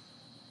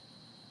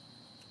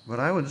 But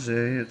I would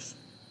say it's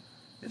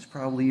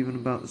probably even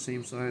about the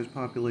same size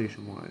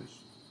population-wise.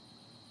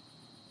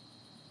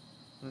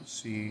 Let's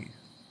see.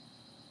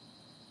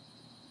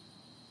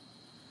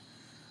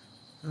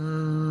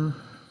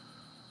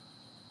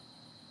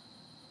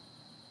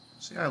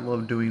 See, I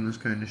love doing this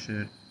kind of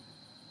shit.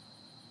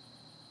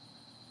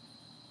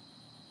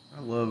 I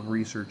love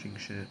researching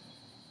shit.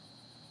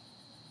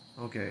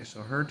 Okay,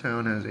 so her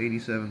town has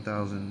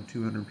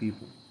 87,200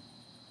 people.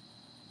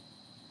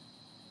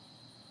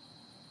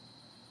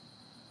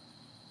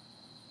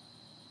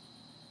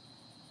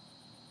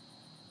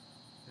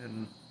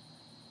 And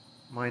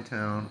my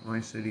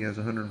city has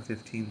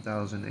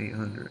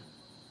 115,800.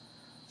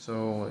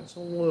 So it's a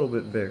little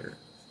bit bigger.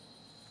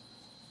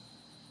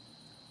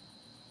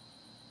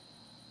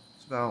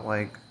 It's about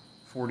like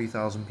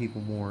 40,000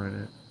 people more in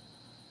it.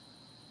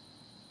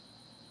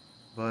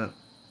 But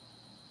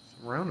it's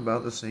around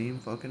about the same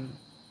fucking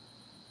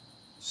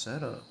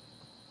setup.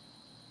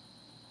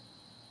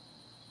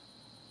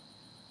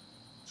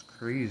 It's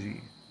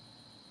crazy.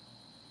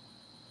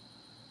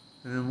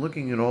 And then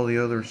looking at all the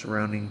other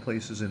surrounding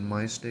places in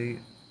my state,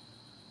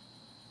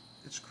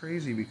 it's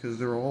crazy because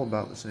they're all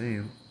about the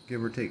same.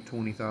 Give or take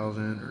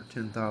 20,000 or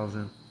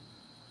 10,000,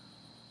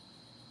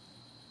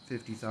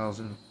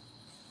 50,000.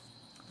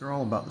 They're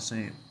all about the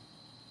same.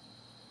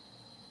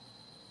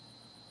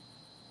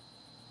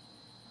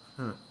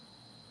 Huh.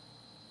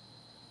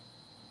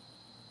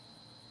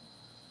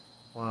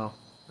 Wow,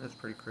 that's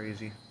pretty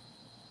crazy.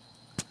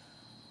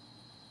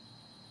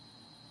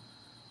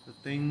 The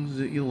things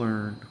that you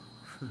learn.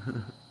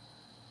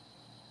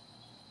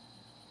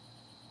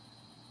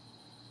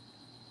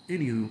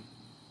 Anywho.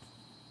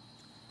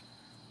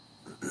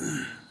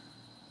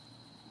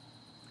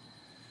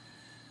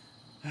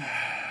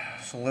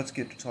 So let's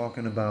get to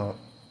talking about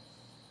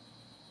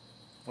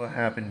what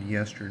happened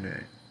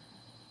yesterday.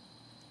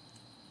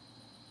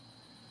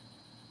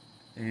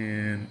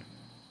 And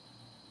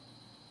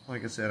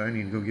like I said, I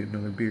need to go get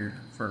another beer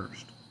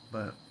first.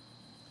 But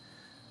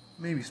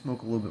maybe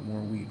smoke a little bit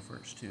more weed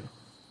first too.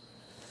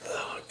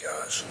 Oh my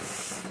gosh.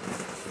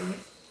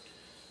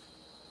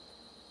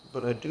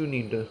 But I do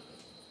need to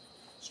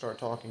start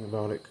talking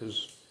about it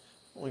because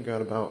I've only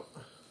got about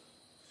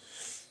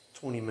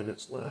 20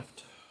 minutes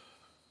left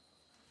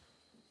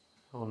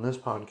on this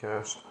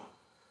podcast.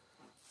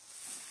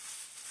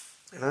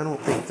 And I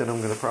don't think that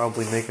I'm going to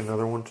probably make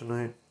another one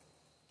tonight.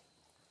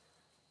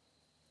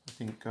 I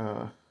think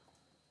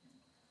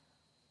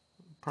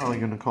probably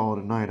going to call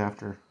it a night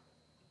after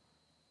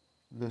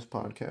this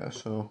podcast.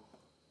 So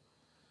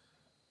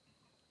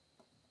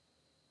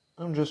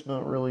I'm just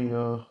not really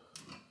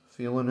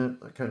feeling it.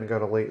 I kind of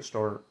got a late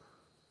start.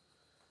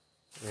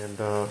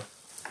 And I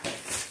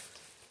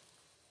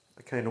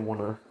kind of want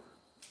to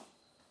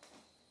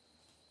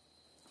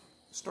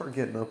start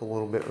getting up a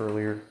little bit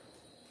earlier.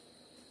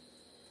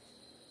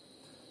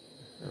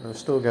 And I've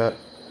still got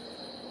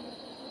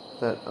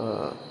that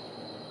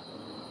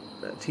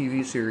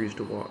TV series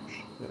to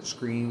watch. That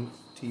Scream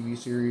TV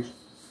series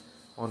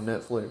on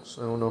Netflix.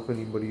 I don't know if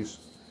anybody's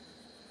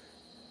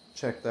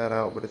checked that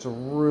out, but it's a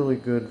really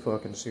good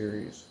fucking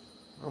series.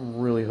 I'm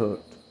really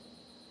hooked.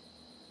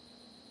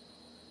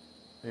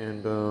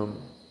 And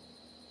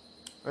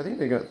I think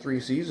they got 3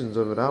 seasons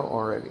of it out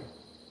already,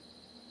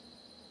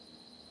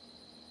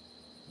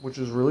 which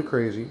is really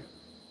crazy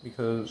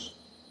because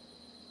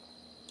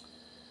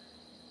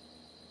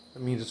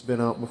that means it's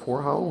been out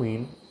before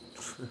Halloween.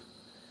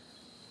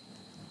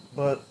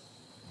 But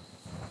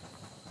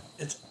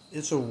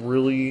it's a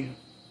really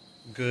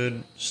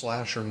good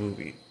slasher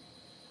movie.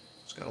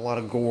 It's got a lot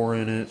of gore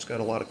in it. It's got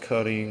a lot of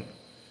cutting.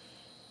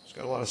 It's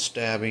got a lot of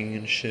stabbing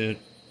and shit.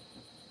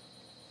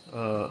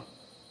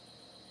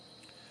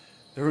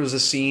 There was a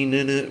scene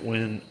in it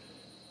when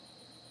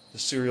the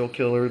serial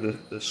killer,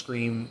 the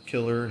Scream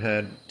killer,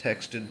 had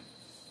texted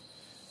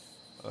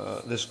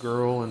this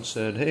girl and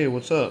said, "Hey,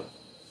 what's up?"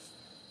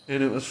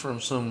 And it was from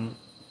some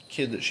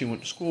kid that she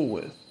went to school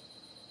with.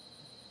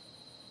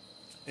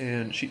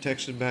 And she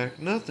texted back,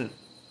 "Nothing.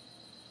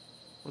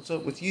 What's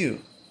up with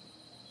you?"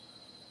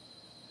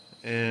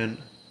 And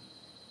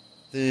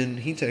then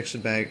he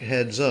texted back,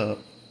 "Heads up,"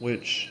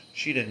 which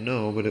she didn't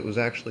know, but it was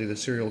actually the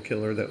serial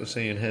killer that was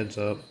saying heads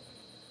up.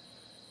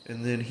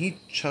 And then he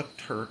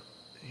chucked her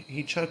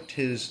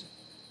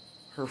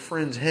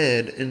friend's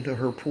head into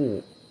her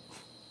pool.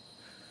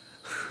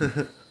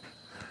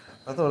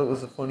 I thought it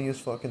was the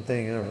funniest fucking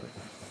thing ever.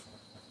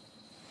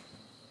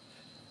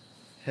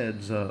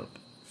 Heads up.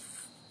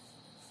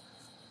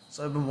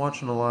 So I've been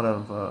watching a lot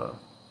of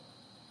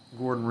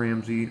Gordon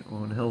Ramsay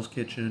on Hell's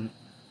Kitchen,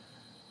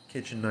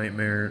 Kitchen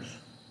Nightmares.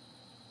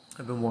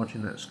 I've been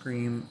watching that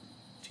Scream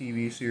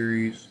TV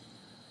series.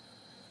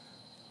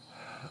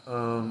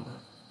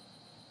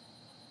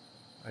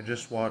 I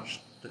just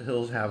watched The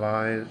Hills Have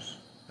Eyes.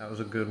 That was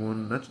a good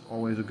one. That's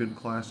always a good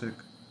classic.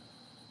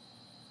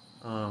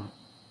 So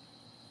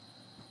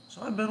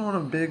I've been on a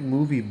big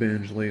movie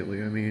binge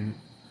lately. I mean,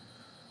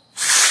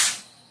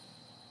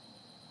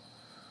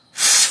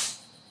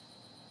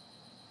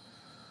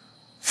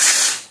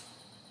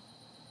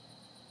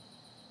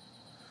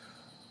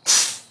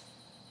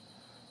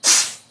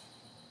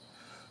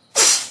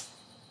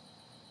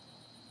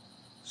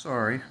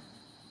 sorry.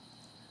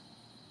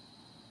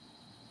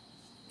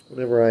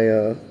 Whenever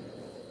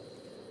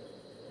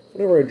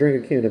I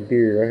drink a can of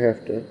beer, I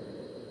have to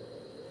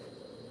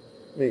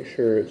make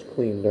sure it's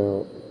cleaned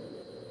out.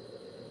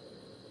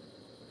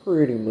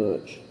 Pretty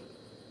much.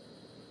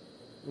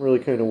 I'm really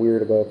kind of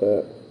weird about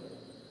that.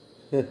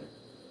 I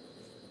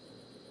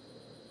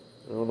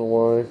don't know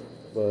why,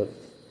 but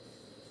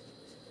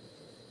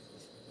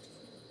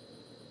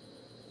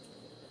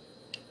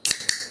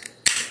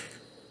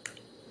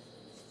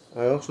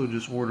I also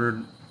just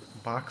ordered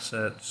box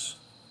sets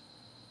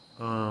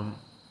off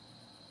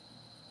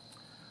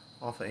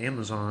of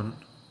Amazon.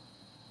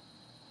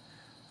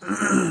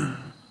 I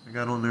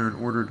got on there and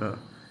ordered a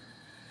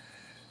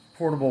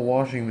portable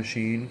washing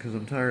machine because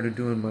I'm tired of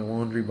doing my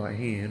laundry by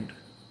hand.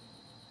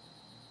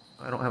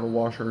 I don't have a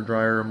washer or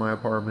dryer in my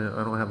apartment.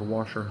 I don't have a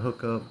washer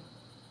hookup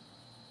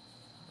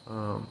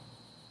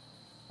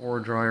or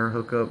a dryer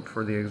hookup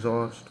for the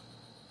exhaust.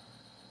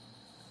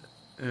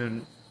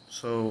 And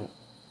so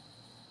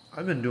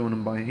I've been doing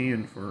them by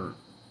hand for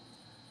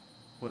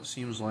what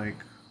seems like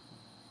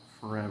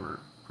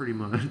forever, pretty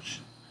much.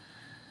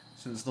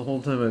 Since the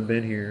whole time I've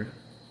been here.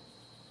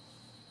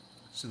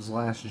 Since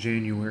last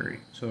January.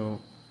 So,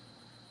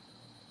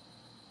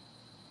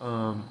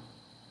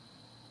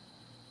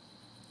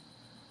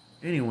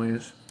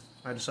 anyways,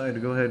 I decided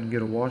to go ahead and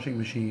get a washing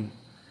machine.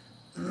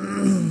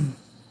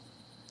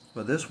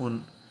 But this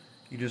one,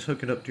 you just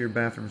hook it up to your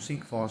bathroom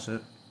sink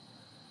faucet,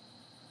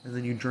 and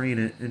then you drain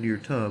it into your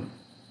tub.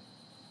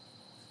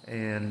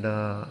 And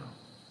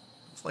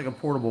it's like a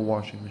portable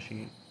washing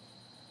machine.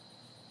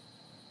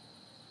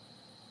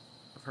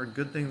 I've heard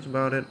good things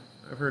about it.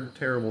 I've heard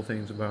terrible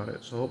things about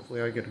it. So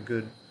hopefully I get a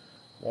good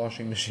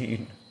washing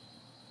machine.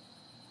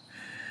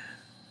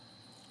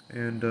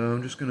 And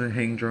I'm just going to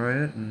hang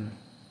dry it and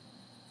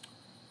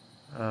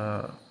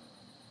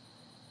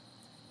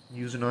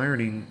use an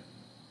iron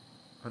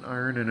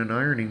and an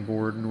ironing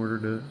board in order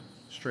to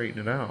straighten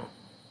it out.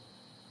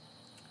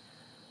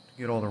 To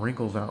get all the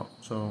wrinkles out.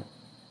 So,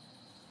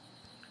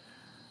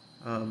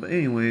 but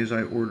anyways,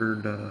 I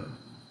ordered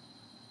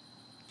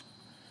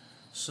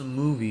some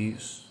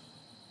movies,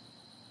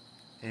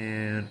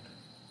 and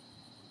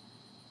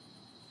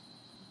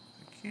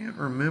I can't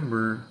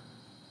remember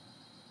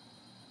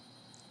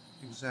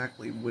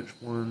exactly which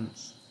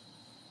ones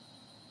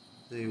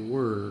they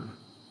were.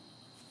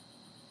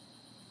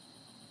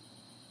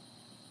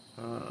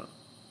 But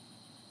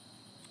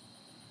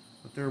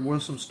there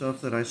was some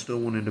stuff that I still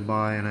wanted to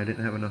buy and I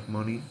didn't have enough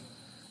money.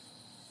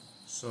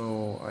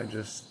 So I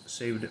just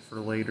saved it for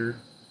later.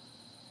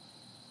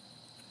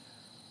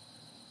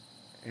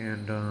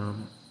 And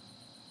I'm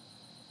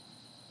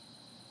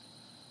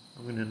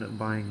going to end up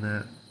buying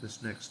that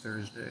this next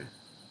Thursday.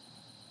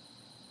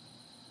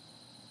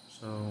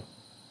 So,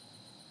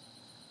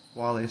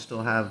 while they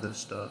still have this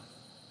stuff.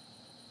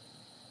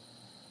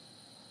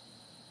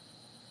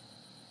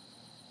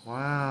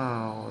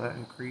 Wow, that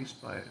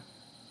increased by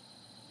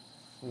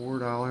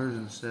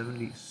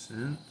 $4.70.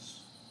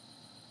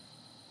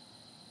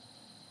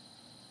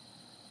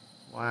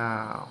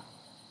 Wow.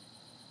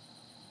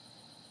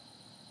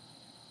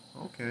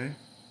 Okay.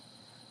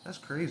 That's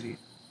crazy.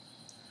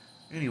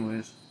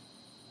 Anyways,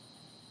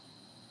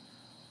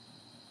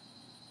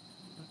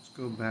 let's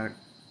go back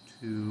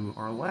to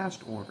our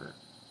last order.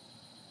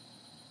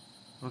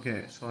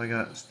 Okay, so I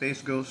got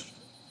Space Ghost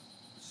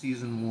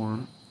Season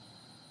 1.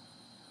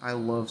 I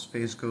love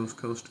Space Ghost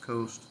Coast to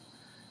Coast.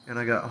 And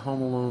I got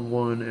Home Alone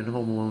 1 and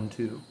Home Alone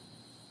 2,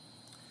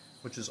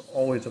 which is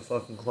always a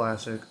fucking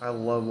classic. I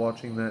love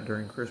watching that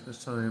during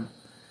Christmas time.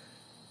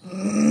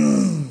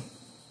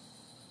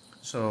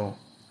 So,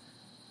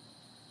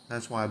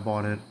 that's why I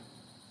bought it.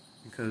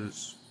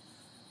 Because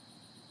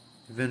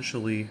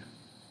eventually,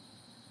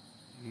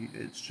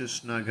 it's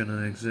just not going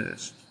to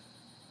exist.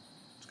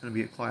 It's going to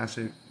be a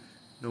classic.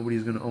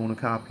 Nobody's going to own a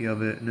copy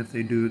of it. And if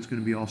they do, it's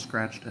going to be all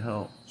scratched to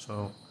hell.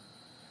 So,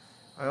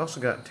 I also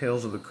got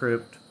Tales of the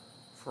Crypt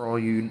for all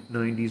you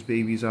 90s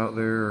babies out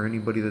there, or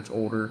anybody that's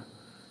older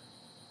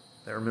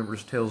that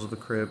remembers Tales of the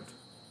Crypt.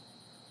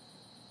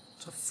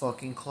 It's a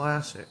fucking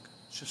classic.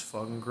 It's just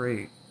fucking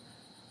great.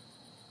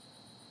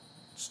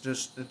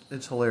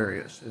 It's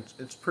hilarious.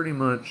 It's pretty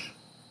much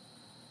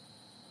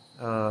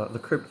the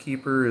Crypt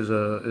Keeper is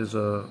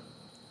a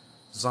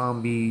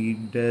zombie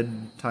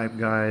dead type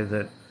guy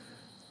that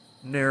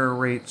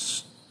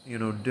narrates,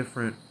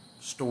 different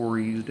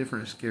stories,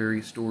 different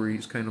scary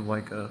stories, kind of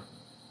like a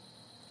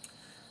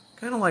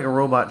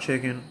Robot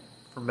Chicken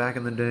from back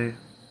in the day,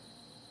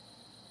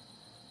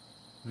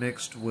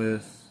 mixed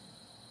with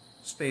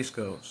Space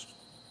Ghost.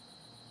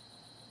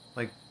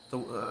 I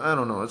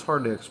don't know, it's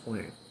hard to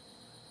explain.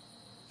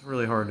 It's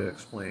really hard to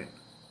explain.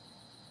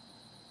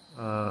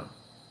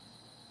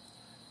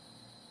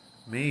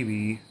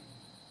 Maybe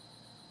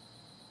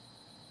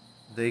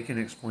they can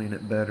explain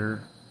it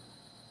better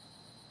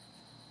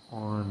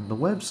on the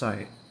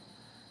website.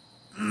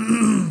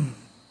 I'm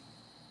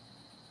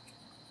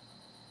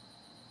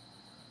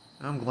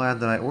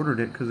glad that I ordered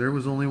it because there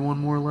was only one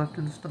more left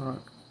in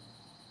stock.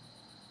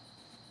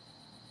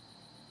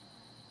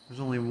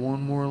 There's only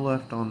one more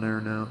left on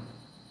there now.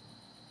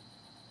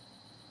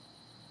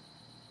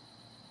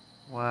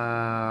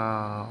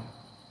 Wow.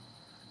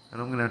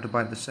 And I'm going to have to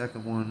buy the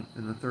second one,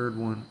 and the third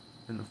one,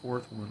 and the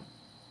fourth one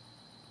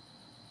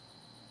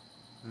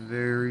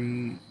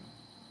very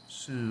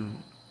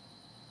soon.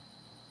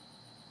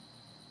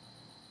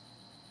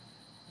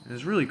 And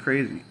it's really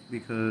crazy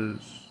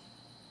because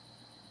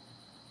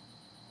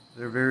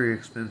they're very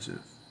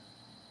expensive.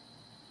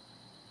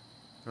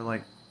 They're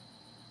like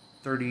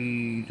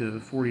 $30 to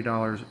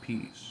 $40 a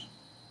piece.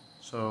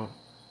 So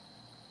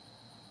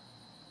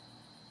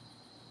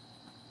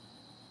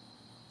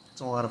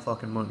it's a lot of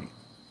fucking money.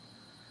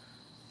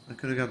 I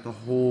could have got the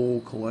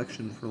whole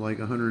collection for like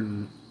could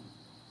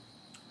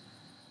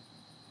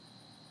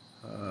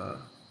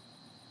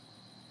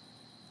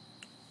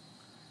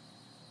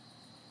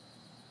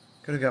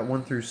have got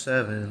 1 through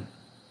 7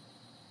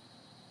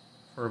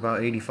 for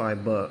about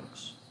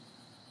 $85.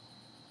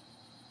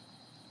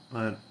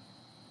 But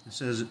it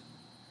says,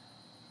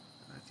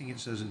 I think it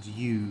says it's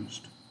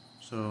used.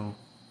 So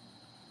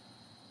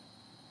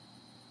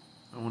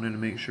I wanted to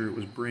make sure it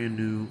was brand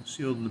new,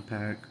 sealed in the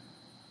pack.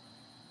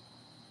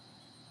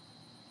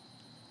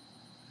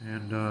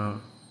 And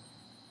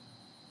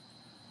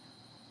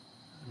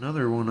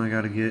another one I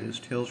gotta get is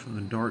Tales from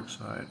the Dark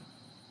Side.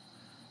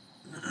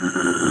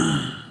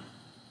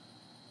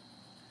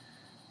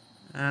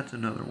 That's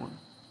another one.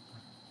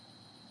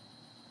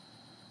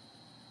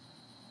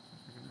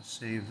 I'm gonna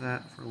save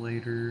that for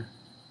later.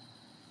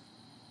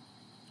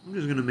 I'm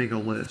just gonna make a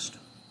list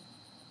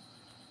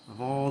of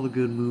all the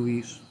good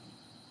movies.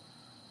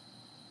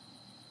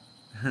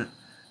 And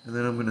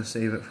then I'm gonna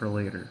save it for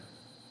later.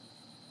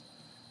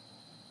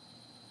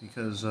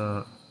 Because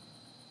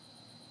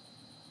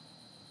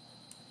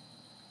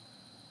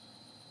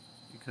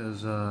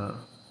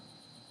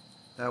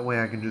that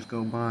way I can just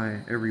go by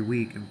every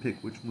week and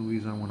pick which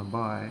movies I want to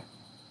buy.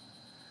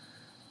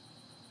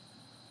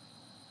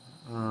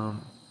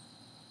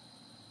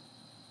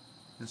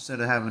 Instead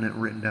of having it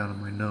written down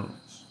in my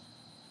notes.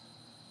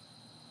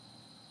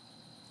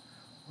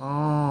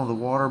 Oh, The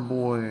Water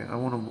Boy. I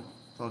want to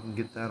fucking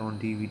get that on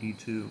DVD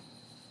too.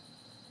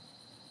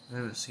 I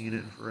haven't seen it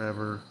in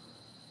forever.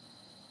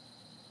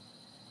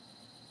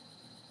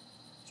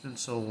 It's been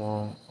so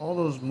long. All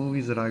those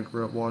movies that I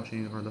grew up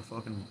watching are the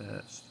fucking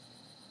best.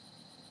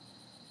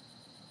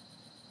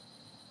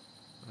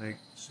 Like,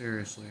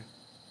 seriously.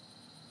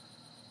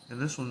 And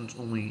this one's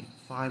only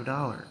 $5.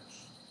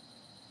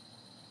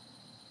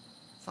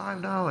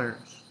 $5.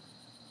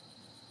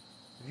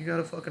 If you got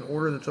a fucking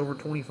order that's over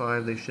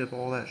 25, they ship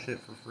all that shit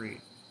for free.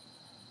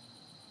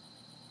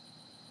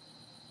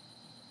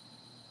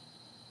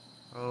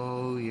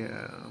 Oh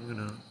yeah,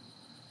 I'm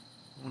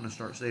gonna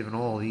start saving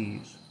all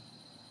these.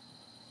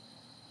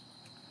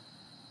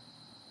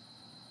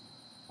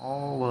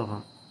 All of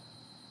them.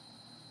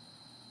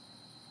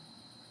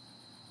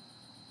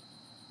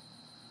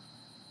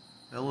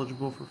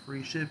 Eligible for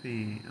free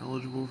shipping.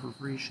 Eligible for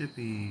free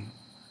shipping.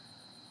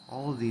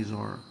 All of these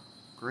are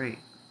great.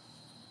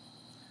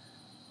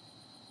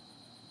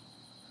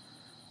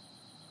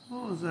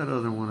 was that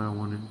other one I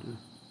wanted to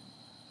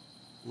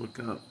look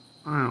up?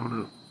 I don't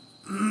know.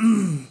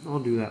 I'll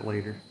do that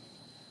later.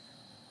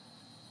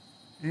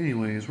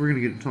 Anyways, we're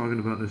going to get to talking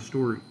about this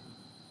story.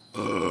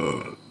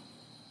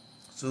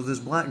 So this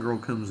black girl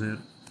comes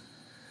in,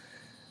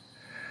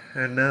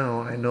 and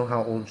now I know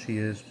how old she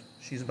is.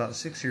 She's about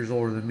 6 years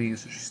older than me,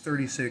 so she's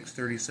 36,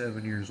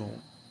 37 years old.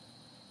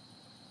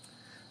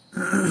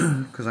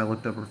 Because I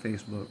looked up her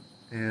Facebook.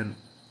 And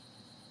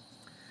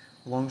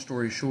long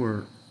story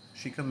short,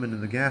 she come into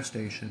the gas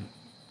station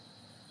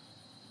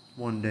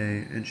one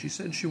day, and she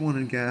said she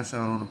wanted gas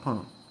out on a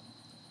pump,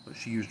 but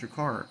she used her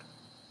card.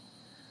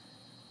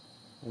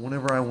 Well,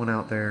 whenever I went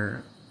out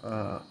there,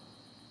 because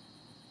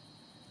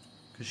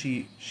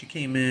she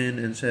came in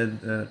and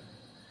said that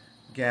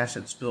gas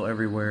had spilled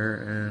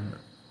everywhere,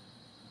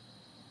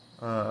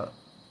 and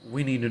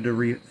we needed to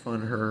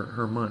refund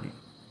her money.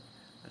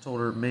 I told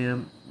her,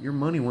 ma'am, your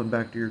money went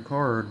back to your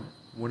card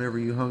whenever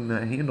you hung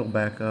that handle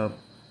back up.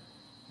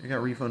 It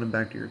got refunded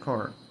back to your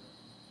card.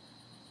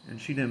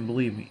 And she didn't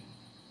believe me.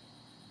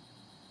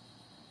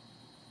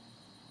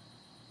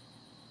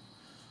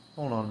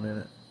 Hold on a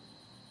minute.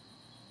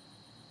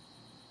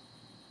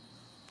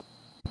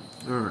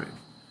 Alright.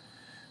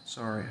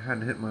 Sorry, I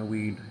had to hit my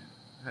weed.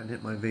 I had to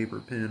hit my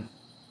vapor pen.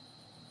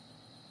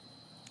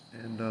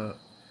 And,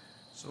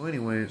 so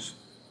anyways,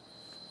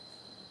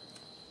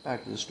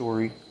 back to the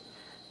story.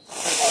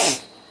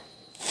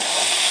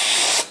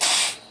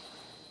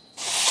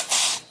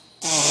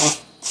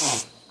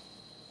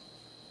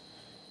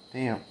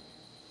 Damn.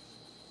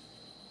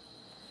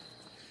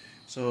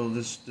 So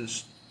this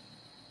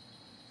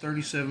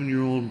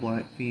 37-year-old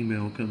black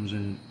female comes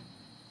in.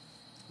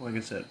 Like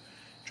I said,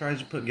 tries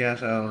to put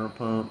gas out on her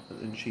pump,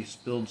 and she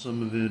spilled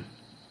some of it,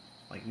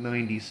 like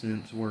 90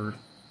 cents worth,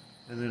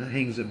 and then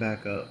hangs it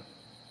back up.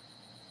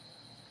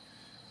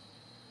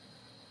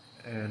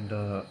 And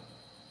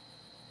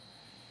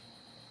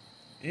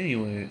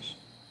anyways,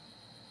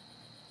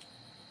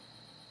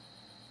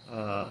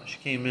 she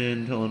came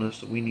in telling us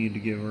that we needed to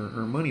give her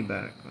her money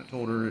back. I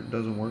told her it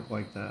doesn't work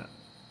like that.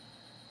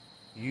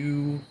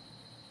 You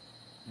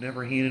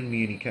never handed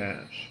me any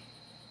cash.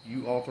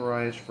 You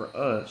authorized for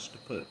us to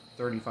put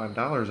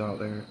 $35 out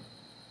there,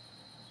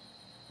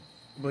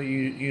 but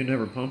you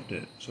never pumped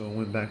it, so it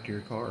went back to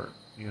your card,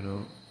 you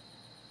know.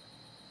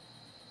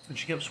 And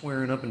she kept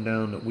swearing up and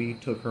down that we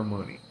took her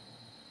money.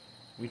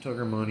 We took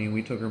her money,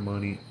 we took her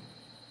money.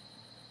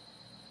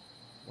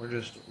 We're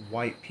just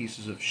white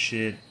pieces of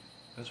shit.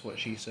 That's what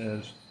she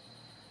says.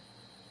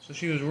 So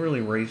she was really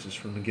racist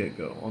from the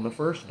get-go. On the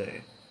first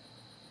day.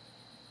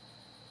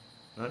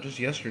 Not just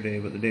yesterday,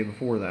 but the day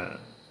before that.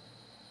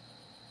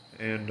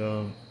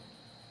 And,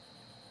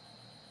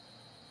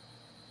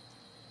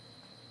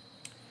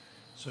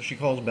 so she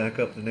calls back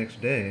up the next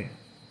day,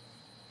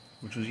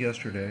 which was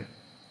yesterday,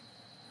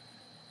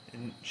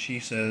 and she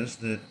says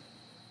that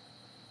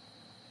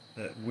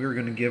we're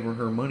going to give her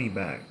her money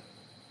back.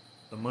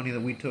 The money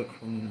that we took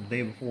from the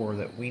day before,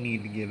 that we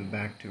need to give it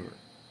back to her.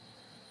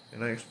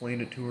 And I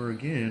explained it to her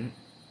again,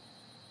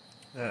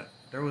 that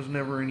there was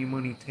never any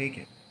money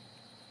taken.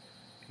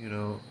 You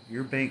know,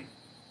 your bank,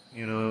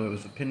 you know, it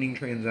was a pending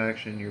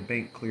transaction, your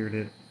bank cleared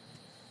it,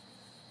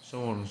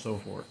 so on and so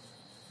forth.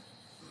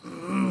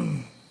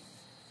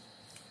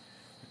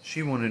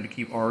 She wanted to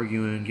keep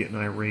arguing, getting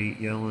irate,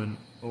 yelling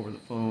over the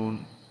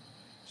phone,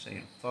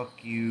 saying,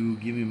 fuck you,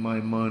 give me my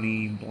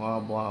money, blah,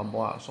 blah,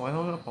 blah. So I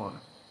hung up on her.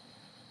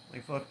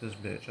 Like, fuck this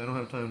bitch. I don't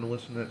have time to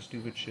listen to that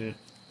stupid shit.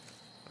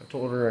 I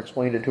told her, I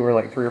explained it to her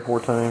like 3 or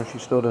 4 times. She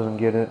still doesn't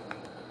get it.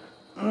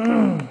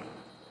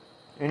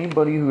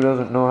 Anybody who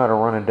doesn't know how to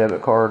run a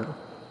debit card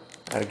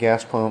at a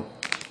gas pump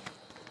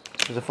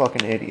is a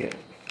fucking idiot.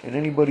 And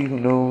anybody who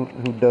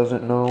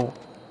doesn't know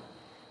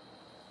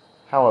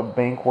how a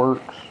bank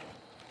works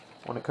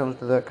when it comes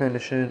to that kind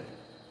of shit,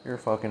 you're a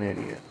fucking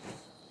idiot.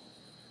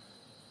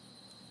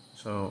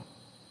 So,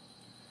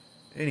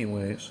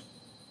 anyways,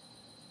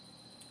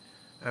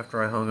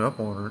 after I hung up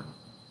on her,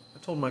 I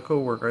told my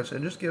coworker, I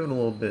said, just give it a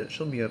little bit.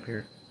 She'll be up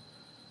here.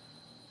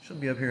 She'll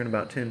be up here in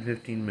about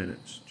 10-15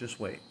 minutes. Just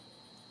wait.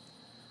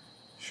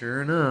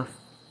 Sure enough,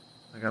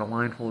 I got a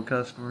line full of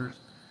customers,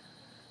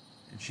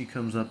 and she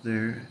comes up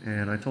there,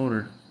 and I told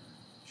her,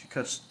 she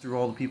cuts through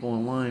all the people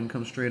in line,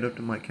 comes straight up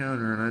to my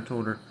counter, and I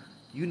told her,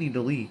 you need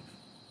to leave.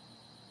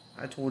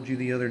 I told you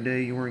the other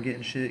day you weren't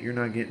getting shit, you're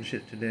not getting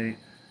shit today,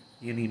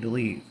 you need to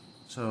leave.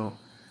 So,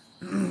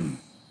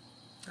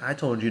 I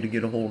told you to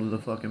get a hold of the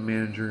fucking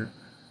manager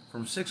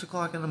from 6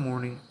 o'clock in the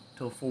morning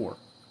till 4.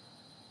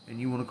 And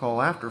you want to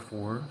call after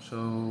 4,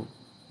 so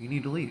you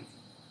need to leave.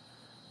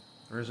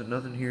 There isn't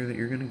nothing here that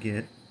you're going to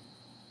get.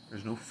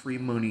 There's no free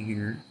money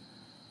here.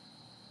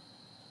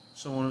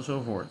 So on and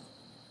so forth.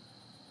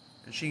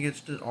 And she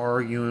gets to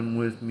arguing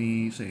with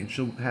me, saying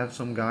she'll have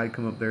some guy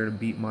come up there to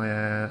beat my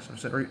ass. I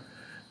said, do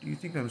you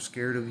think I'm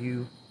scared of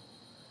you?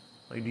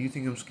 Like, do you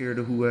think I'm scared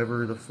of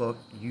whoever the fuck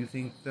you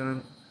think that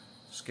I'm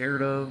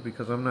scared of?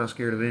 Because I'm not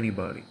scared of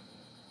anybody.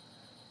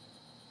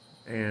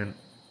 And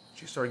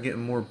she started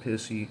getting more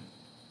pissy.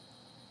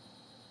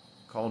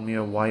 called me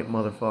a white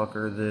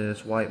motherfucker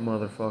this, white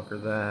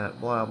motherfucker that,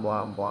 blah,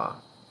 blah, blah,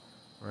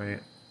 right?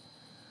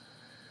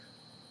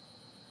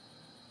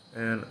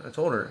 And I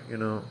told her, if you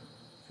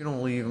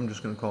don't leave, I'm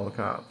just going to call the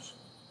cops.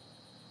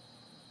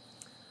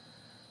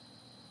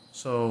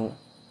 So,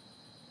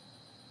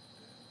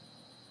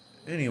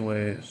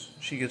 anyways,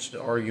 she gets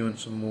to arguing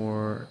some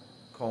more,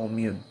 calling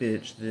me a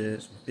bitch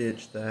this,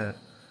 bitch that.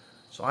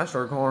 So I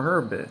started calling her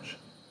a bitch.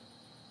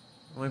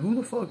 I'm like, who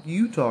the fuck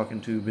you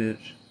talking to,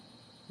 bitch?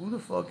 Who the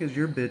fuck is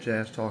your bitch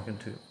ass talking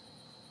to?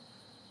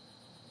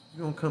 You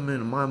gonna come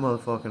into my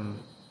motherfucking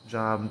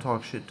job and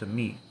talk shit to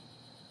me?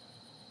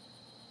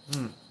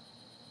 Hmm.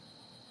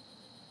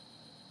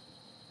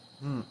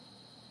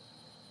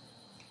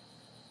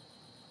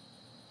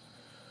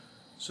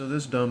 So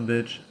this dumb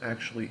bitch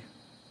actually,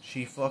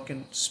 she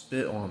fucking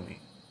spit on me.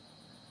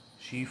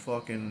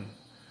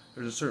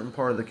 There's a certain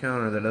part of the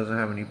counter that doesn't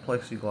have any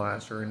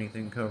plexiglass or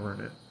anything covering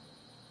it.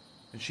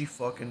 And she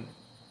fucking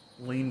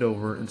leaned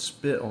over and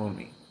spit on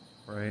me,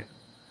 right?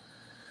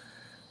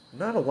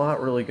 Not a lot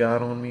really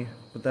got on me,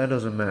 but that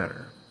doesn't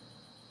matter.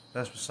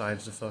 That's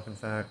besides the fucking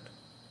fact.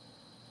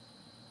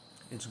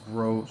 It's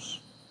gross.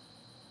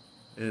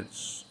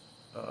 It's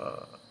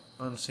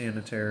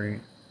unsanitary.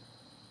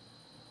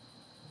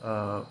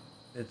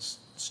 It's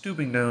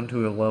stooping down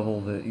to a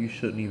level that you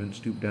shouldn't even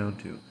stoop down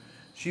to.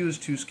 She was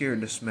too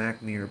scared to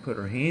smack me or put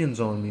her hands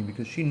on me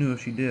because she knew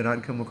if she did,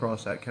 I'd come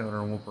across that counter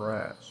and whoop her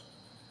ass.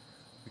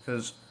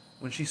 Because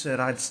when she said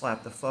I'd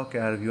slap the fuck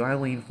out of you, I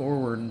leaned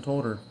forward and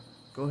told her,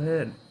 go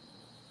ahead.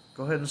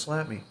 Go ahead and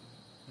slap me.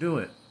 Do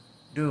it.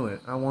 Do it.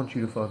 I want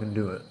you to fucking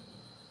do it.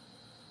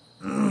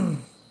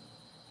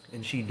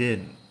 And she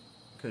didn't.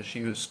 Because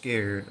she was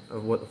scared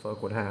of what the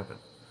fuck would happen.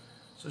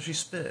 So she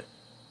spit.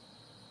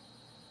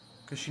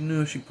 Because she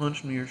knew if she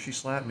punched me or she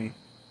slapped me,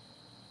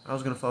 I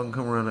was going to fucking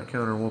come around that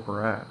counter and whoop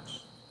her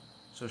ass.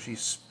 So she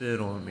spit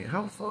on me.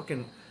 How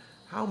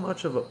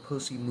much of a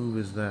pussy move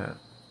is that?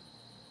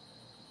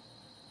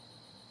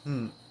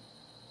 And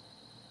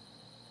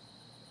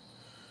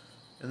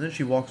then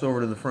she walks over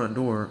to the front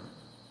door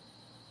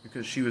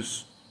because she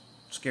was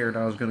scared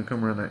I was going to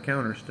come around that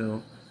counter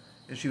still.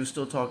 And she was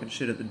still talking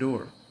shit at the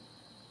door.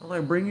 I'm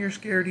like, bring your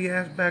scaredy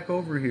ass back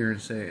over here and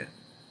say it.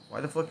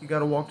 Why the fuck you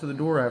gotta walk to the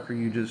door after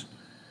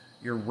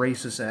your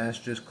racist ass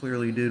just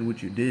clearly did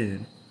what you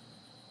did?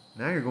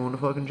 Now you're going to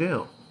fucking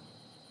jail.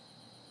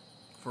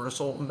 For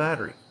assault and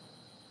battery.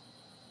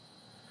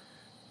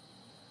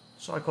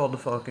 So I called the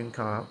fucking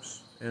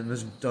cops. And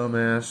this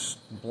dumbass,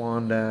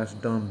 blonde ass,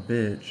 dumb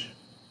bitch,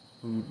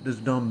 this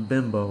dumb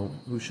bimbo,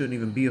 who shouldn't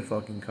even be a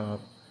fucking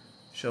cop,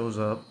 shows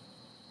up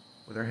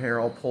with her hair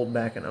all pulled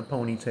back in a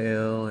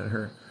ponytail and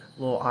her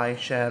little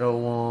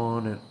eyeshadow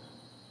on and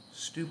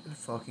stupid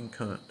fucking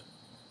cunt,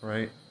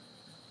 right?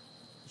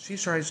 She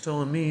tries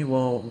telling me,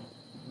 well,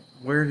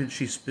 where did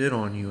she spit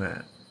on you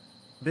at?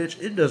 Bitch,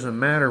 it doesn't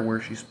matter where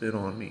she spit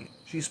on me.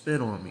 She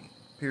spit on me,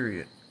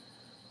 period.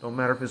 Don't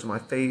matter if it's my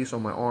face,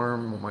 on my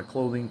arm, or my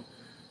clothing.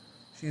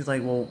 She's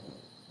like, well,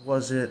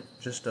 was it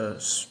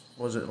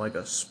like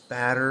a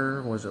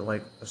spatter? Was it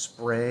like a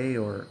spray?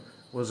 Or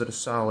was it a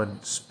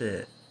solid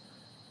spit?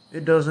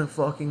 It doesn't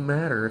fucking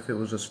matter if it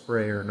was a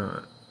spray or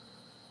not.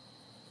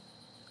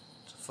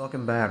 It's a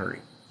fucking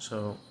battery.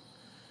 So,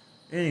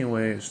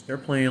 anyways, they're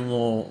playing a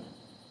little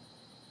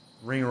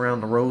ring around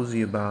the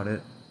rosy about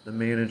it. The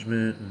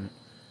management and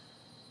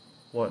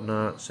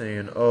whatnot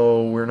saying,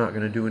 oh, we're not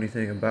going to do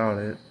anything about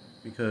it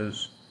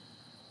because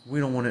we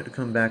don't want it to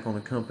come back on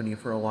the company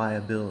for a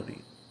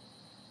liability.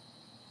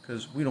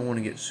 Because we don't want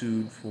to get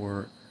sued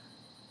for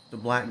the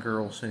black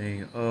girl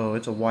saying, oh,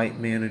 it's a white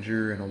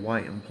manager and a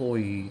white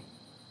employee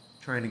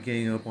trying to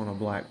gang up on a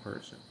black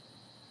person.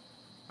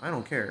 I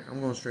don't care.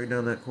 I'm going straight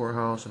down that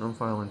courthouse and I'm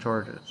filing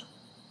charges.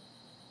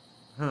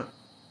 Huh.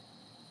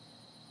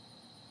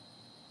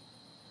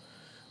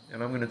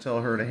 And I'm going to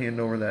tell her to hand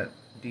over that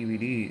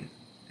DVD.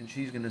 And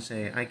she's going to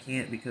say, I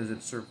can't because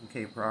it's Circle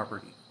K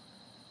property.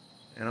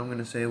 And I'm going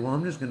to say, well,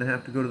 I'm just going to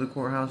have to go to the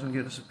courthouse and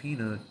get a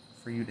subpoena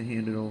for you to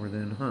hand it over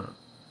then, huh?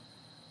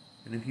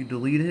 And if you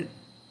delete it,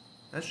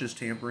 that's just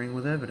tampering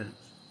with evidence.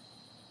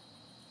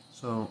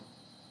 So,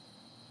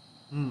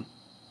 I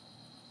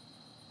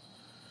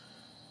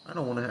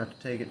don't want to have to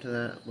take it to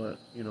that, but,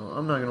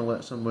 I'm not going to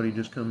let somebody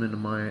just come into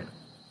my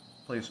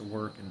place of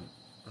work and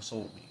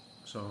assault me.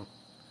 So,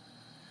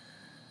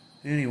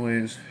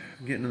 anyways,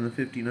 I'm getting to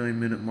the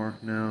 59-minute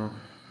mark now.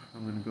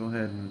 I'm going to go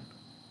ahead and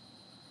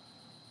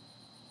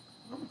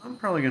I'm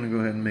probably going to go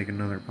ahead and make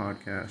another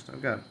podcast.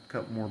 I've got a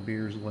couple more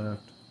beers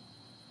left.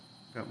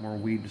 Got more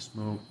weed to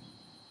smoke.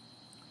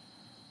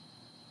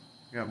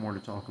 Got more to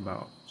talk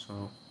about.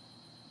 So,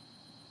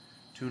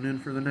 tune in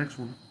for the next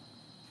one.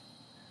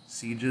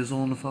 See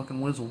Jizzle on the fucking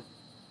Whizzle.